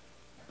time.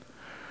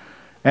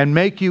 And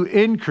make you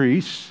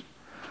increase.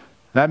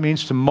 That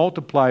means to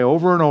multiply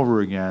over and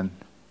over again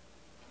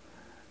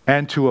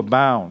and to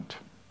abound.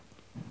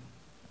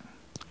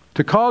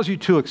 To cause you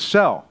to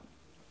excel.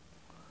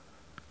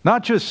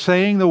 Not just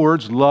saying the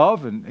words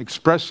love and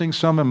expressing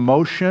some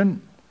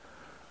emotion,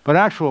 but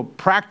actual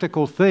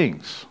practical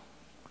things.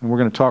 And we're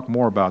going to talk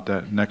more about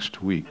that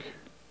next week.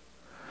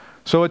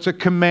 So it's a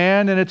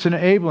command and it's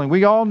enabling.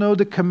 We all know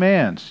the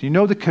commands. You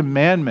know the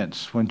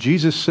commandments. When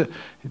Jesus said,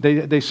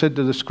 they said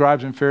to the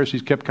scribes and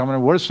Pharisees, kept coming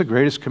in, what is the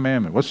greatest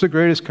commandment? What's the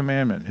greatest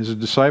commandment? His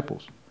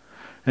disciples.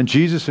 And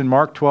Jesus in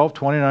Mark 12,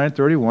 29 and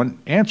 31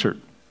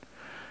 answered.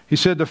 He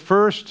said, the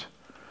first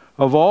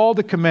of all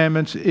the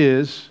commandments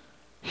is,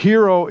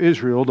 hear, O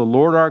Israel, the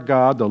Lord our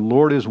God, the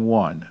Lord is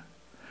one.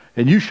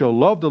 And you shall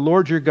love the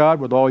Lord your God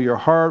with all your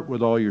heart,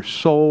 with all your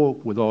soul,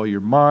 with all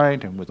your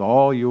mind, and with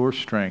all your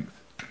strength.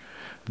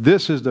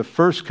 This is the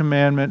first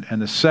commandment, and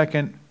the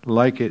second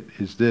like it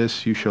is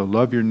this, you shall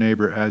love your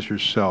neighbor as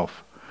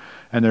yourself.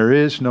 And there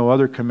is no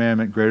other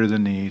commandment greater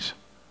than these.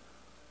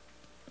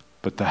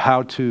 But the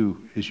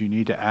how-to is you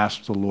need to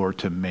ask the Lord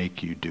to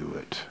make you do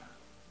it.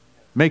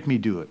 Make me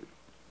do it.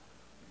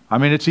 I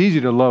mean, it's easy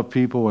to love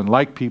people and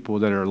like people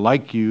that are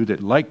like you,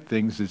 that like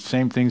things, the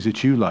same things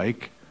that you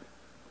like.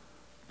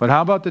 But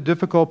how about the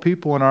difficult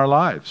people in our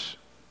lives?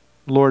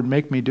 Lord,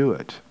 make me do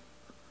it.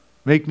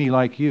 Make me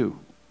like you.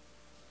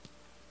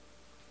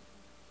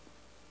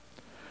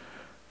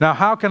 Now,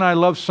 how can I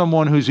love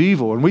someone who's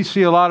evil? And we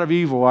see a lot of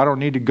evil. I don't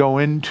need to go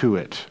into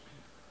it.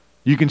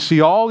 You can see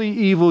all the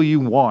evil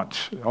you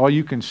want, all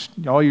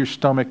your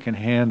stomach can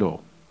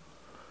handle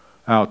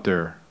out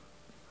there.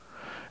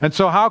 And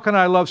so how can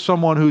I love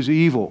someone who's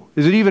evil?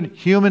 Is it even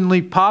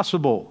humanly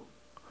possible?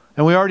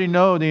 And we already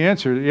know the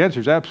answer. The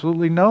answer is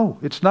absolutely no.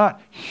 It's not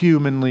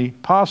humanly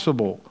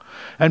possible.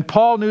 And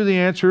Paul knew the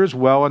answer as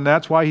well, and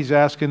that's why he's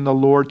asking the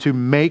Lord to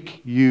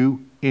make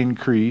you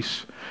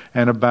increase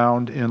and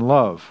abound in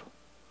love.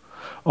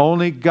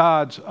 Only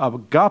God's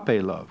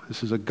agape love,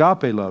 this is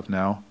agape love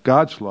now,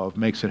 God's love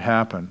makes it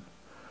happen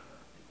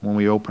when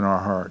we open our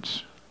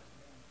hearts.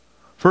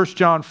 1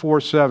 John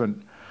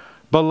 4:7,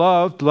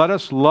 beloved, let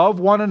us love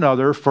one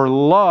another, for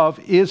love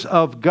is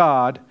of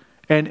God,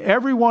 and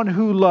everyone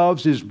who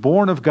loves is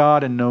born of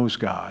God and knows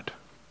God.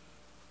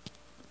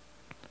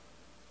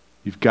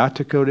 You've got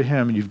to go to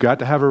Him, and you've got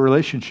to have a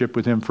relationship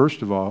with Him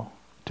first of all,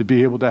 to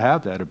be able to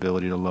have that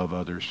ability to love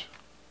others.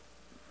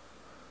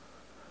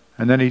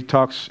 And then he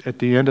talks at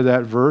the end of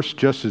that verse,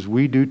 just as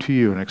we do to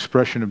you, an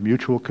expression of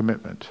mutual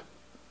commitment.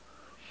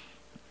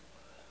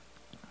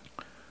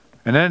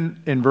 And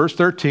then in verse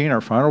 13,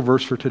 our final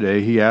verse for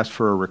today, he asked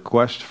for a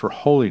request for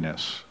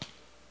holiness.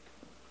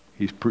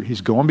 He's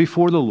going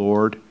before the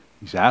Lord.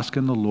 He's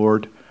asking the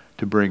Lord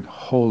to bring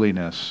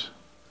holiness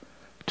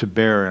to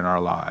bear in our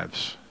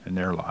lives, in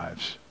their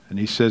lives. And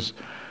he says,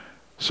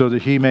 so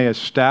that He may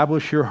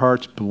establish your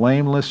hearts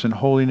blameless in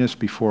holiness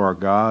before our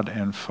God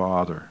and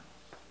Father.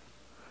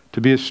 To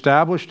be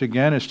established,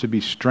 again, is to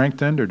be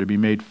strengthened or to be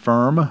made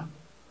firm.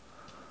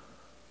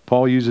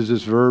 Paul uses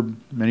this verb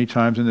many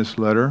times in this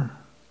letter.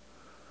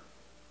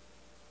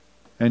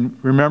 And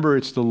remember,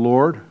 it's the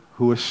Lord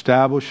who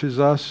establishes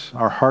us,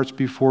 our hearts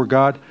before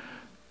God.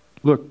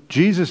 Look,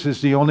 Jesus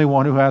is the only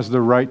one who has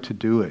the right to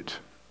do it.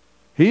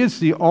 He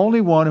is the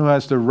only one who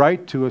has the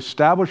right to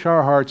establish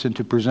our hearts and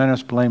to present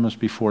us blameless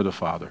before the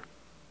Father.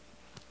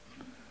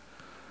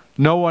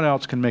 No one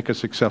else can make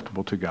us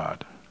acceptable to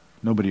God.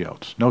 Nobody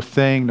else. No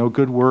thing, no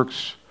good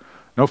works,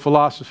 no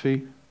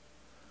philosophy.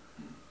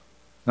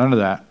 None of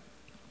that.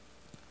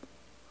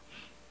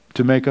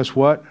 To make us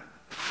what?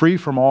 Free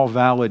from all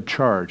valid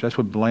charge. That's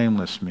what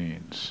blameless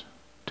means.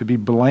 To be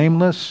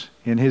blameless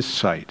in His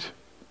sight.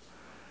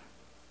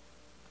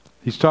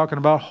 He's talking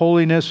about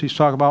holiness. He's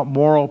talking about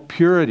moral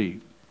purity.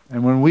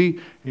 And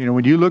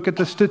when you look at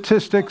the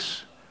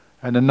statistics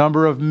and the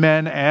number of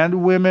men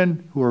and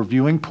women who are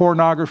viewing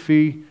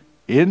pornography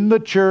in the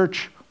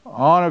church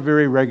on a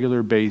very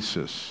regular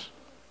basis.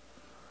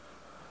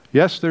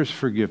 Yes, there's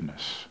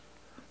forgiveness.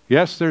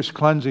 Yes, there's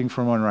cleansing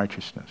from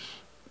unrighteousness.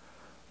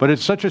 But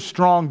it's such a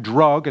strong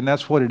drug, and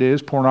that's what it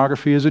is.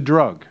 Pornography is a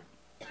drug.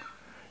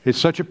 It's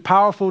such a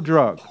powerful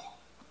drug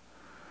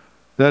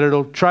that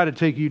it'll try to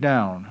take you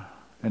down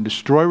and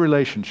destroy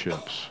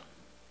relationships.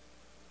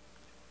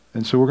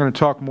 And so we're going to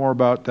talk more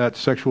about that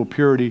sexual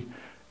purity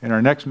in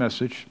our next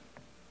message.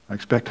 I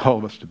expect all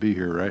of us to be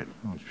here, right?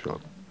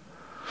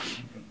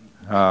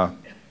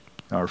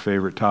 Our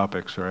favorite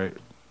topics, right?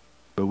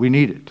 But we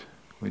need it.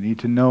 We need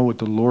to know what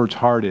the Lord's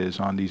heart is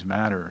on these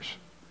matters,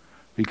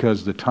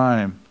 because the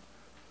time,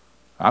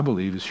 I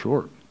believe, is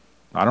short.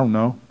 I don't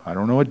know. I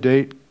don't know a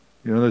date.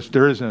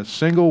 There isn't a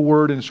single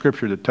word in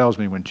Scripture that tells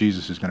me when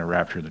Jesus is going to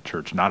rapture the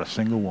church. Not a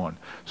single one.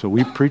 So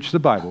we preach the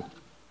Bible.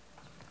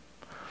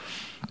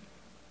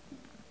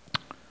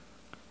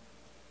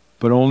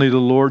 But only the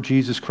Lord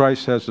Jesus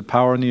Christ has the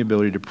power and the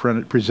ability to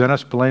present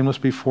us blameless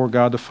before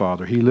God the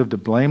Father. He lived a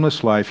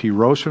blameless life. He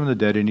rose from the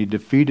dead, and He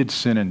defeated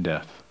sin and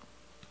death.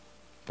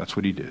 That's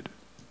what He did.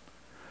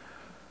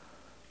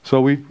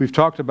 So we've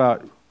talked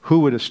about who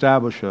would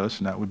establish us,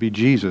 and that would be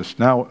Jesus.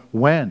 Now,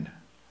 when?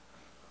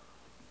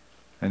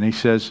 And he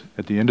says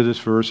at the end of this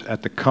verse,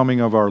 at the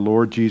coming of our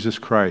Lord Jesus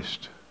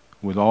Christ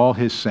with all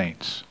His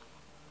saints.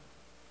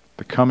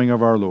 The coming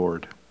of our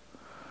Lord.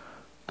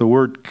 The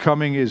word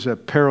coming is a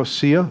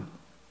parousia.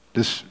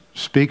 This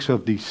speaks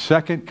of the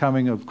second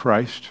coming of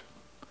Christ.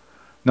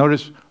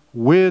 Notice,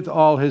 with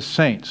all His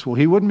saints. Well,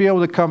 He wouldn't be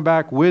able to come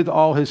back with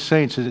all His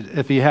saints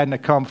if He hadn't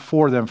come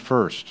for them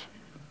first.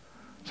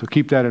 So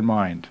keep that in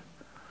mind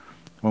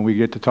when we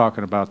get to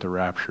talking about the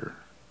rapture.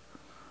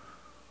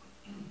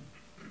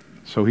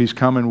 So He's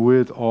coming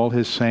with all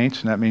His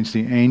saints, and that means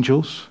the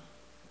angels,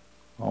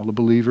 all the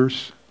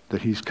believers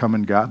that He's come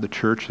and got, the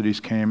church that He's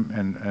came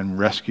and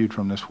rescued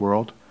from this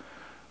world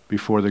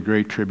before the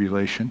Great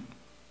Tribulation.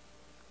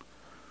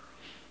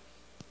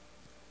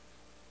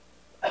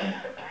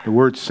 The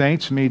word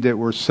saints mean that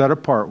we're set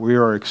apart. We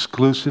are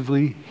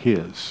exclusively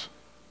His.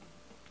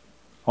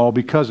 All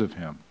because of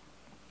Him.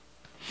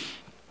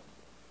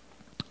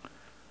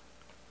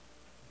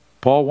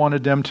 Paul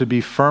wanted them to be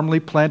firmly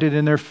planted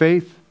in their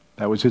faith.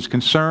 That was his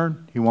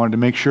concern. He wanted to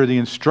make sure the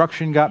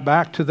instruction got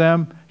back to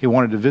them. He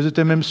wanted to visit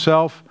them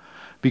himself,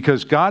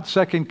 because God's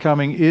second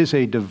coming is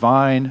a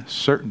divine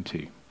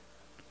certainty.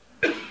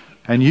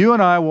 And you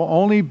and I will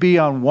only be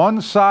on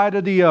one side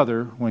or the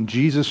other when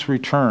Jesus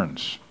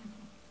returns.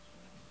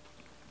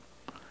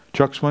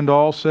 Chuck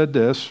Swindoll said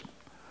this.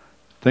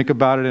 Think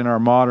about it in our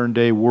modern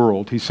day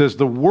world. He says,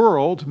 the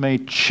world may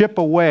chip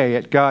away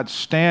at God's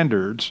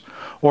standards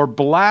or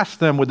blast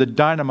them with the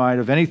dynamite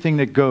of anything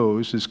that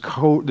goes, this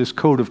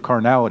code of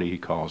carnality, he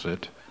calls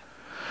it.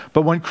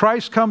 But when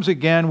Christ comes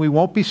again, we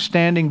won't be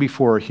standing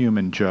before a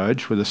human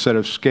judge with a set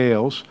of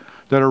scales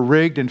that are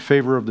rigged in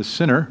favor of the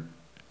sinner.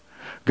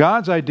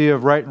 God's idea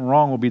of right and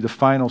wrong will be the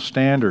final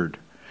standard.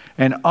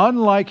 And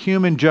unlike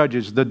human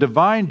judges, the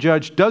divine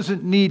judge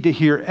doesn't need to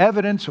hear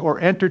evidence or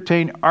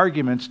entertain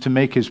arguments to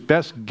make his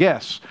best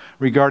guess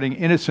regarding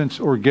innocence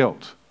or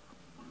guilt.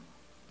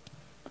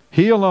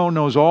 He alone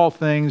knows all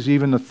things,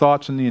 even the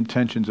thoughts and the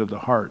intentions of the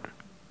heart.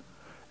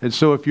 And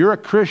so if you're a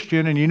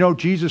Christian and you know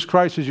Jesus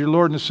Christ is your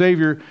Lord and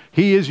Savior,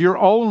 He is your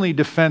only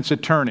defense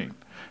attorney.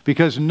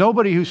 Because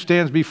nobody who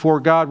stands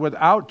before God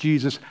without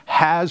Jesus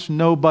has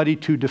nobody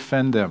to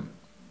defend them.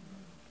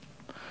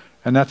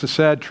 And that's a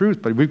sad truth,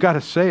 but we've got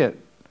to say it.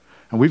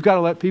 And we've got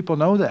to let people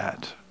know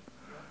that.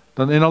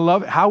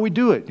 Love how we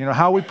do it,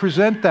 how we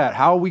present that,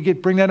 how we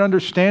bring that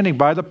understanding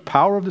by the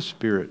power of the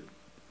Spirit.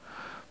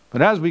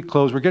 But as we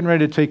close, we're getting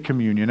ready to take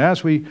communion.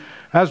 As we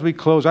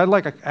close, I'd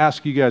like to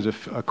ask you guys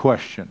a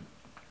question.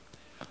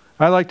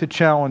 I'd like to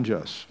challenge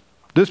us.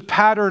 This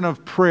pattern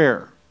of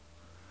prayer,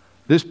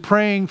 this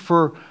praying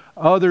for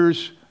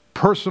others'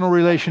 personal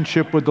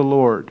relationship with the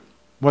Lord,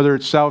 whether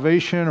it's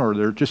salvation or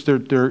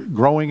they're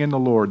growing in the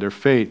Lord, their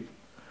faith.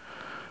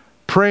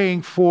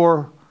 Praying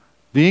for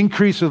the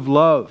increase of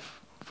love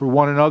for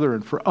one another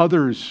and for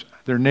others,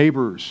 their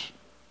neighbors,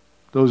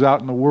 those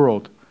out in the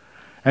world.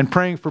 And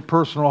praying for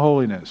personal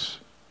holiness.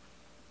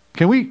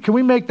 Can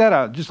we make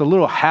that just a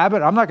little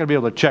habit? I'm not going to be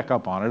able to check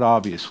up on it,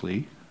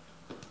 obviously.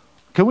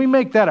 Can we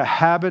make that a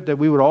habit that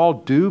we would all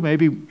do?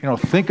 Maybe,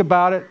 think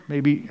about it,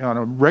 maybe on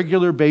a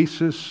regular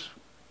basis.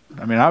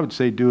 I would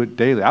say do it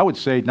daily. I would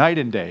say night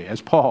and day, as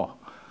Paul.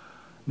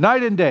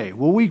 Night and day.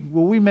 Will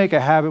we make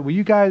a habit? Will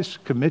you guys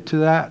commit to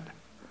that?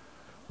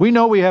 We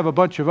know we have a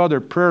bunch of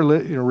other prayer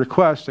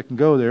requests that can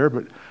go there,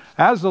 but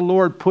as the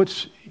Lord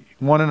puts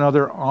one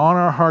another on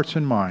our hearts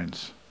and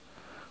minds.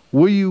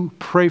 Will you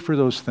pray for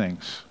those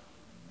things?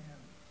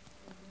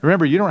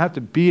 Remember, you don't have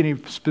to be in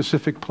any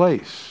specific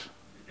place.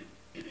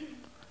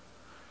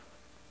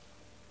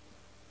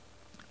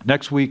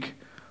 Next week,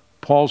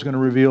 Paul's going to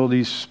reveal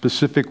these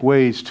specific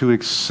ways to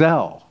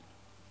excel.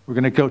 We're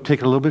going to go take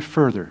it a little bit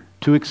further.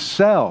 To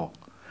excel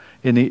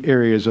in the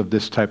areas of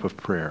this type of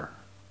prayer.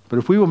 But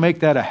if we will make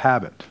that a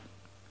habit,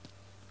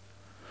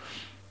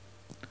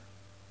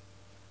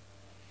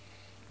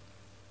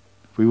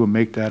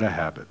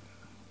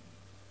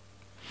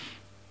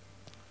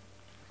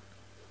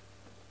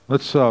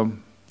 let's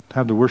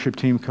have the worship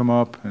team come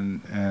up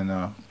and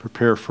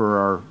prepare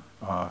for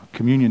our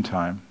communion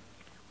time.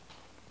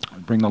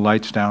 Bring the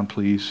lights down,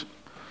 please.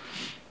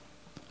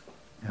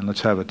 And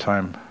let's have a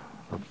time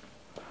of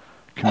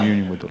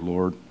communion with the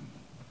Lord.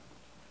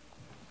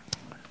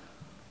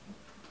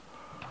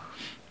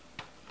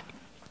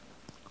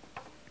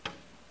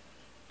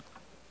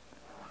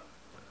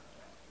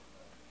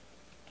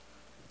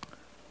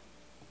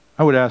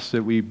 I would ask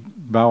that we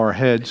bow our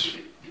heads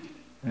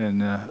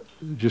and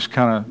just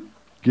kind of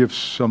give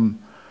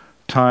some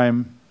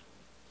time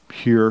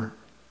here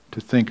to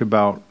think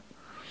about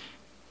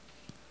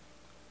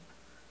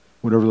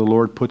whatever the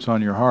Lord puts on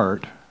your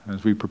heart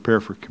as we prepare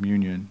for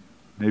communion.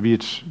 Maybe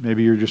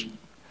you're just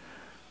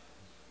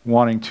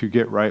wanting to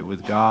get right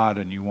with God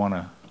and you want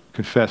to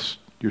confess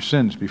your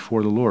sins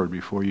before the Lord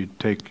before you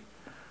take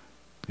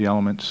the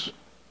elements,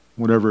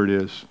 whatever it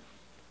is.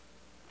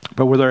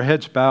 But with our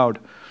heads bowed,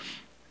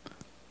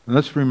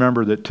 let's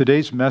remember that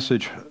today's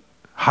message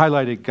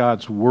highlighted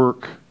God's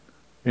work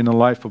in the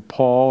life of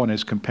Paul and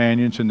his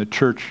companions in the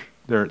church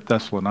there at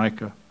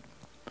Thessalonica.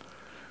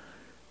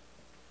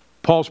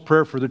 Paul's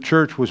prayer for the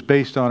church was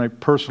based on a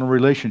personal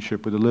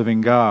relationship with the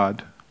living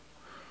God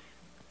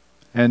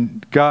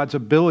and God's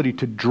ability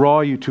to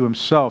draw you to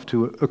himself,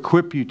 to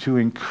equip you to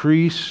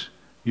increase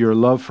your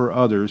love for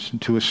others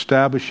and to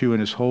establish you in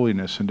his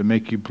holiness and to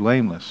make you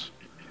blameless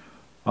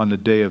on the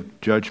day of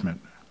judgment.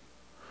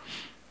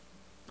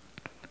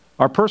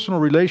 Our personal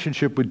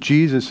relationship with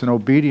Jesus and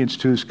obedience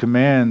to his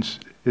commands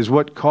is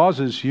what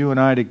causes you and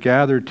I to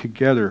gather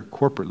together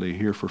corporately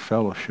here for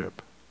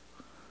fellowship,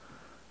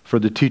 for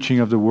the teaching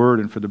of the word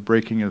and for the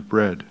breaking of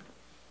bread.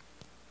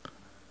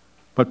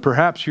 But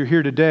perhaps you're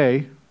here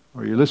today,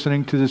 or you're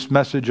listening to this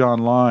message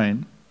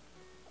online,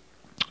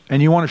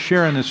 and you want to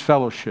share in this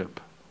fellowship.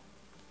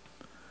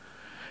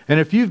 And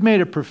if you've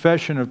made a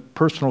profession of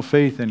personal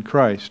faith in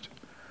Christ,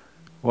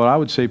 well, I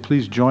would say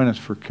please join us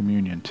for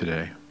communion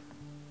today.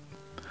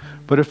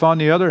 But if on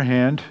the other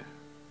hand,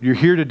 you're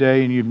here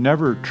today and you've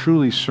never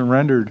truly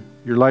surrendered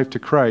your life to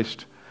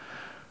Christ,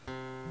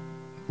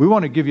 we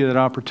want to give you that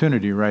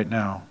opportunity right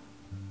now.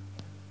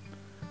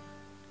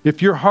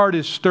 If your heart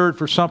is stirred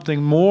for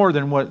something more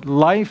than what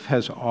life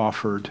has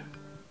offered,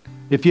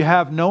 if you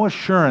have no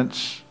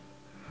assurance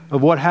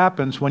of what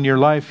happens when your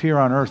life here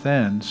on earth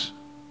ends,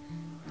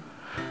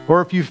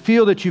 or if you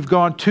feel that you've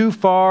gone too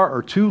far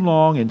or too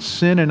long in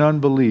sin and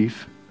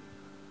unbelief,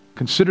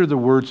 consider the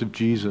words of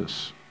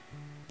Jesus.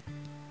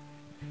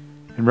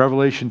 In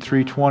Revelation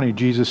 3:20,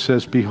 Jesus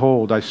says,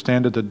 "Behold, I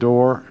stand at the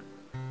door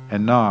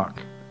and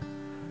knock.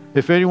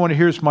 If anyone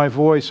hears my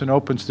voice and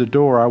opens the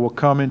door, I will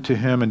come into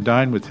him and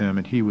dine with him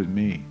and he with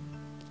me."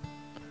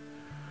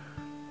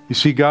 You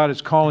see, God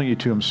is calling you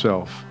to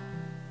himself.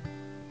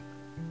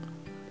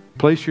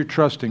 Place your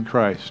trust in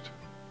Christ.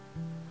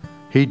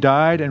 He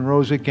died and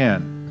rose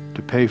again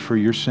to pay for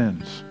your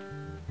sins.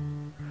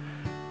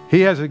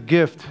 He has a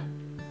gift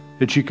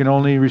that you can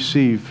only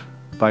receive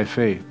by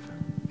faith.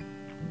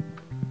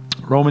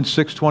 Romans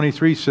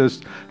 6:23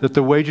 says that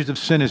the wages of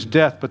sin is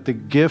death, but the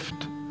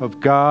gift of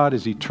God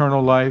is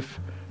eternal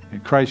life in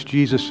Christ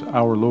Jesus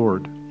our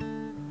Lord.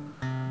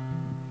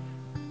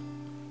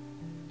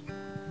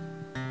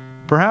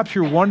 Perhaps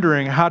you're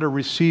wondering how to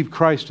receive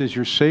Christ as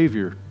your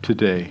Savior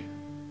today.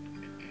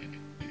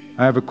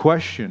 I have a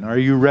question. Are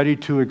you ready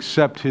to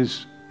accept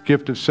his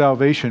gift of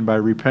salvation by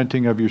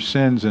repenting of your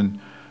sins and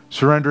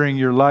surrendering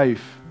your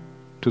life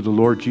to the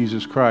Lord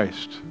Jesus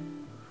Christ?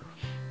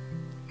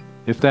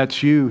 If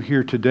that's you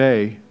here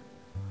today,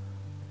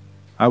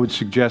 I would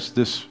suggest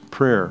this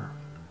prayer.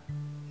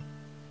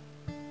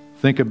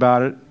 Think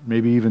about it,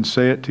 maybe even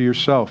say it to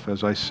yourself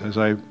as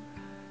I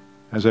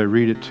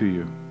read it to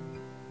you.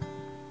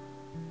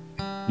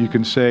 You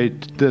can say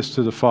this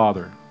to the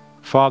Father.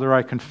 Father,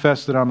 I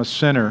confess that I'm a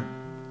sinner,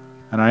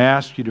 and I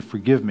ask you to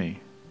forgive me.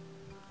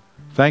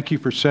 Thank you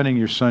for sending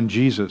your Son,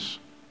 Jesus.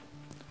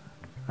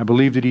 I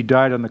believe that he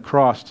died on the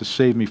cross to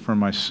save me from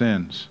my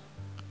sins.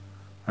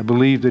 I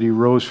believe that he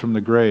rose from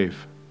the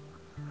grave,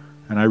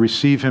 and I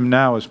receive him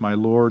now as my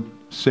Lord,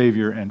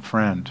 Savior, and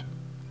friend.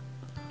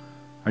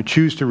 I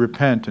choose to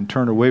repent and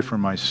turn away from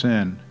my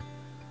sin,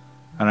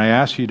 and I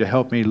ask you to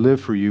help me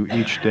live for you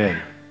each day.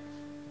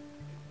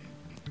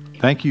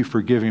 Thank you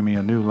for giving me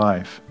a new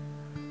life.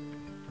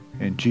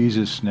 In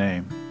Jesus'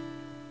 name,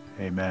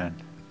 amen.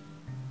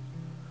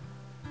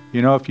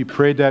 You know, if you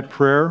prayed that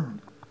prayer,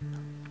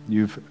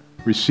 you've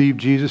received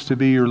Jesus to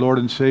be your Lord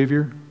and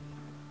Savior,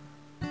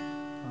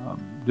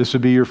 this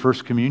would be your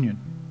first communion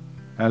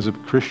as a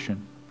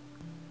Christian.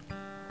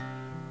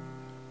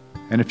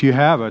 And if you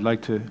have, I'd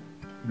like to,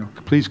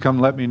 please come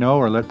let me know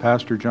or let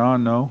Pastor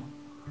John know.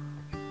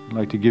 I'd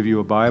like to give you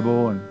a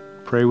Bible and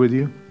pray with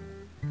you.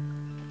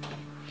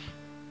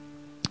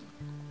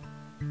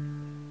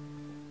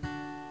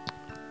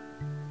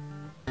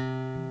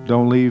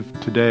 Don't leave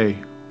today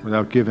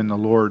without giving the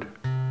Lord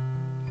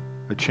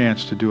a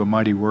chance to do a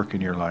mighty work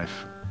in your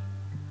life,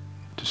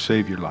 to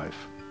save your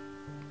life.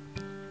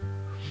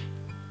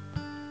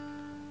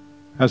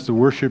 As the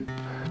worship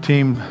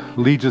team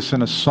leads us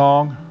in a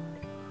song,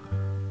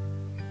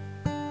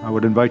 I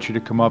would invite you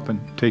to come up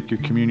and take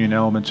your communion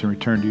elements and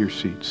return to your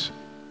seats.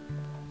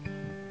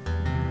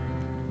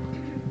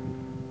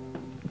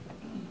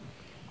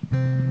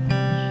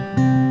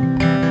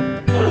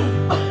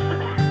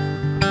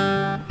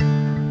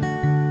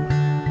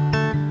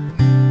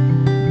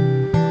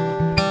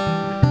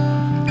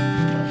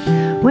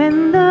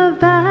 When the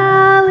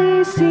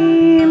valley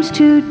seems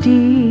too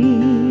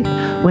deep,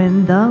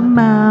 when the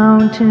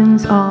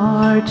mountains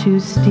are too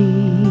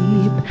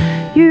steep,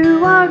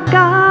 you are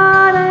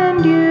God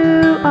and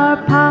you are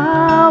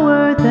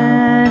power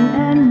then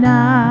and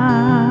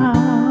now.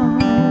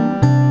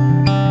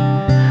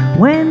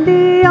 When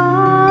the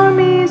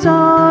armies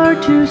are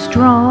too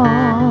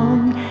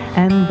strong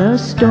and the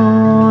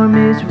storm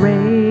is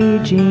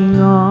raging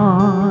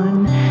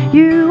on,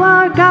 you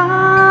are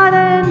God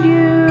and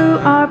you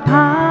are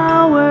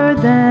power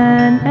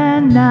then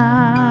and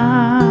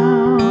now.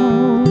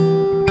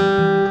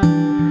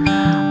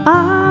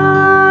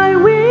 I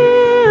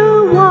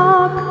will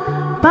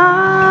walk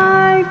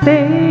by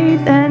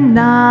faith and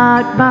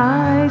not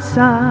by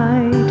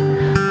sight,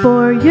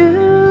 for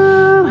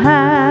you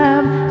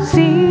have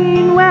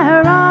seen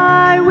where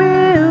I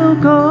will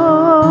go.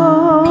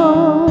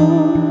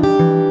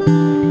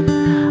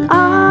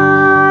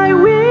 I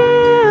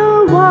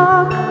will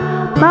walk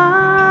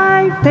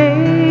by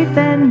faith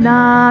and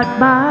not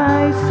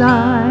by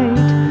sight,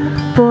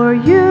 for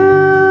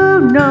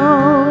you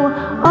know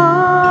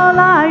all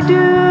I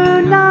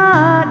do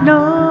not know.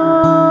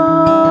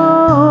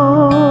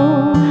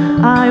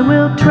 I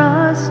will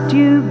trust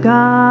you,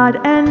 God,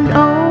 and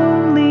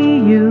only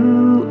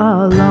you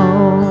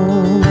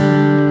alone.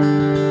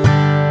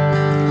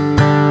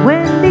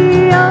 When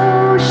the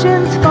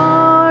ocean's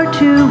far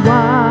too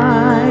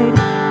wide,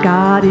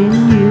 God,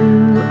 in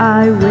you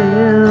I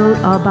will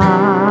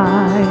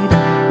abide.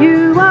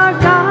 You are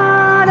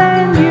God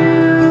and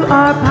you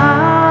are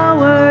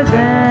power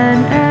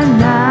then and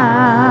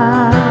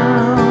now.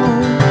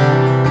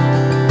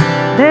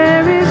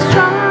 There is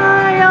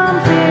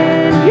triumph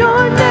in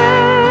your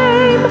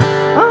name.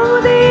 Oh,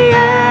 the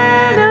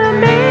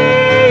enemy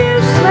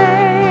you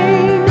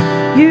slain.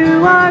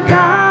 You are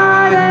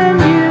God and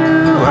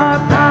you are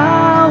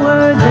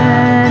power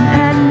then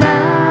and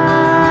now.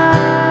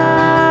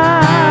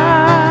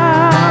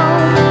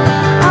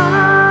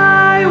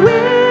 I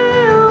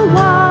will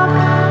walk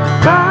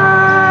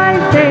by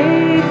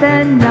faith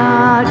and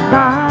not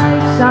by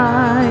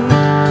sight,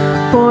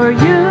 for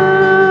you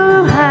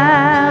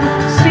have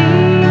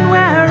seen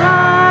where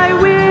I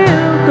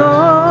will go.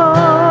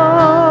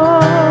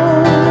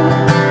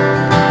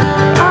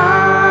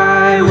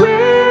 I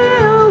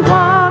will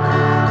walk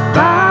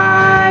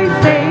by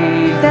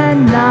faith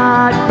and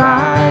not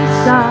by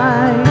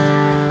sight,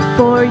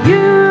 for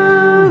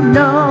you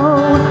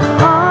know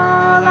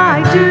all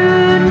I do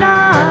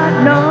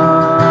not know.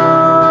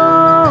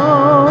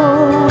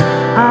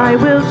 I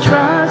will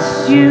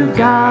trust you,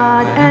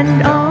 God,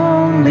 and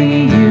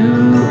only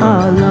you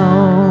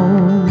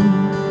alone.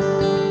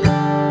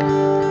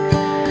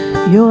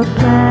 Your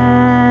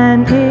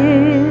plan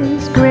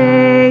is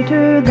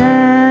greater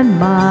than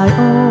my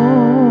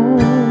own.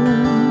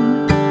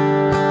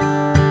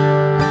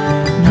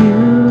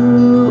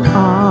 You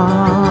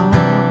are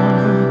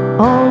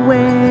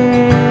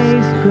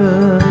always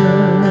good.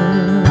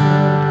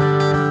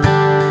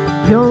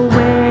 Your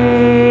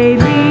way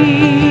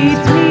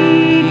leads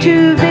me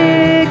to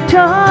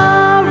victory.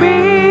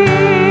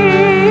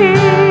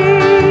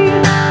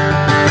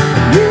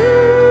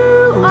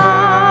 You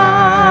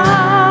are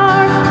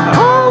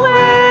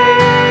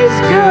always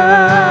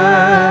good.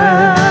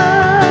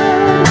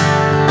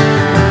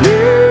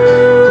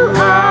 You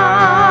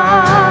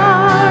are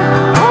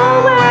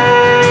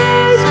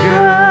always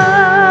good.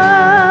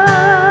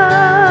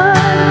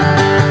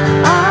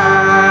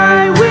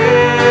 I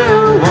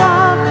will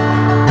walk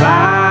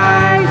by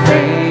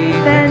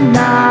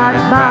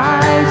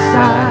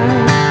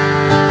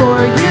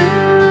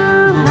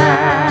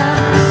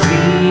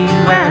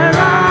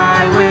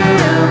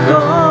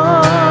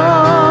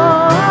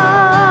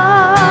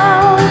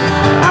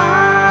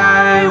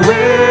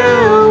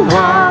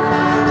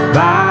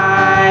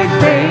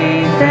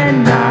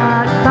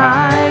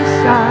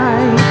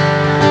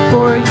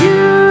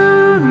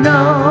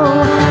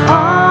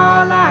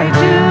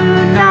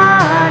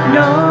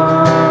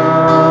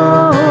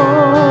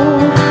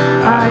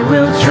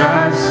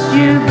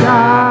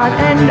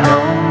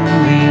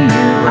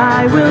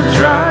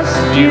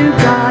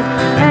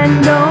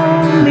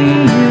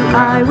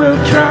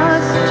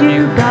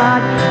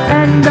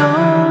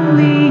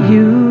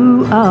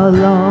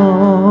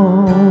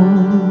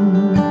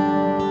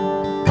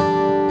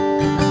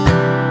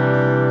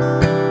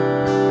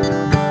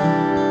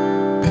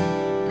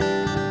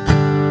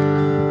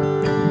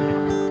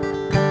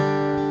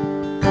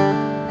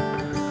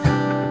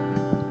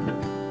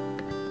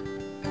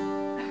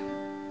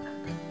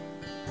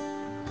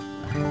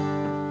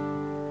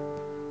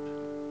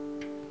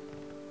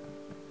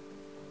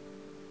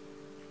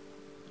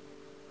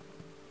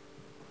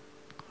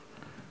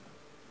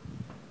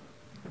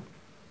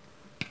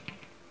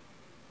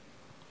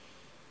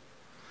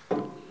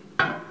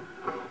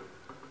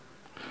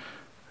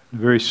The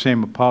very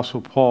same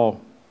Apostle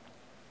Paul,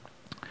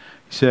 he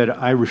said,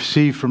 I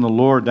received from the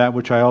Lord that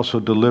which I also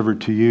delivered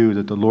to you,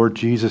 that the Lord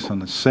Jesus, on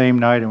the same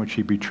night in which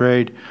he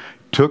betrayed,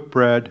 took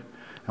bread,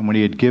 and when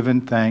he had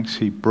given thanks,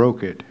 he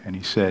broke it, and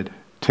he said,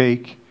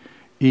 take,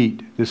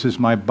 eat. This is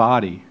my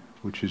body,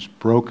 which is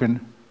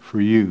broken for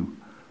you.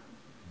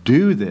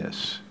 Do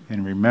this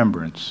in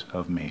remembrance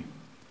of me.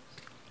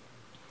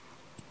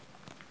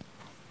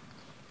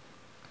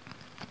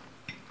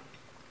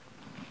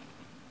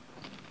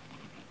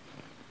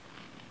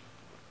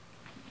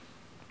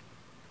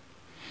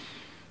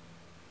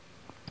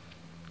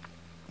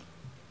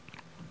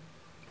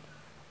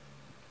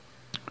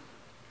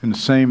 In the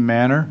same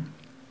manner,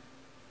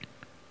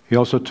 he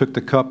also took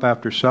the cup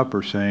after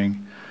supper,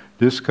 saying,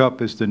 this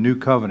cup is the new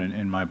covenant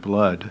in my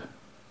blood.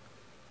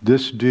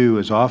 This do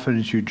as often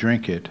as you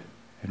drink it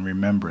in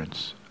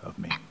remembrance of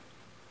me.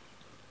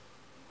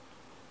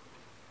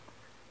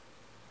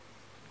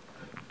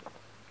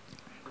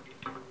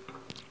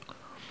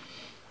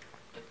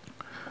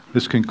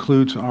 This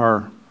concludes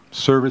our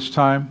service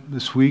time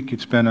this week.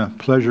 It's been a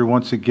pleasure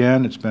once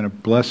again. It's been a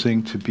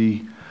blessing to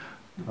be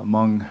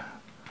among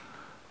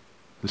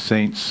the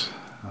saints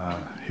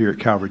here at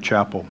Calvary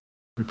Chapel.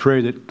 We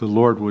pray that the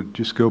Lord would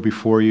just go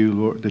before you,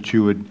 Lord, that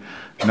you would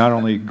not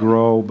only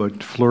grow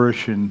but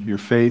flourish in your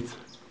faith.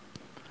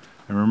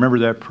 And remember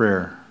that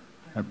prayer,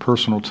 that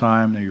personal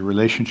time, that your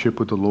relationship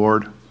with the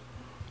Lord,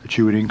 that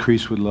you would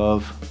increase with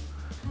love,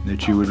 and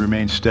that you would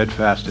remain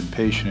steadfast and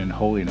patient in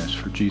holiness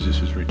for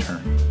Jesus'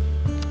 return.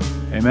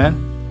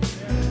 Amen.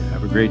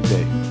 Have a great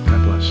day.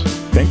 God bless.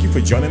 Thank you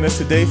for joining us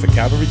today for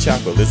Calvary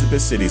Chapel,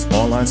 Elizabeth City's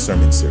online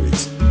sermon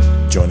series.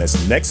 Join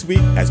us next week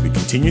as we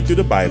continue through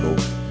the Bible,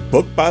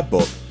 book by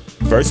book,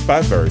 verse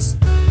by verse,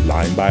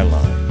 line by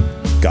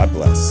line. God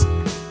bless.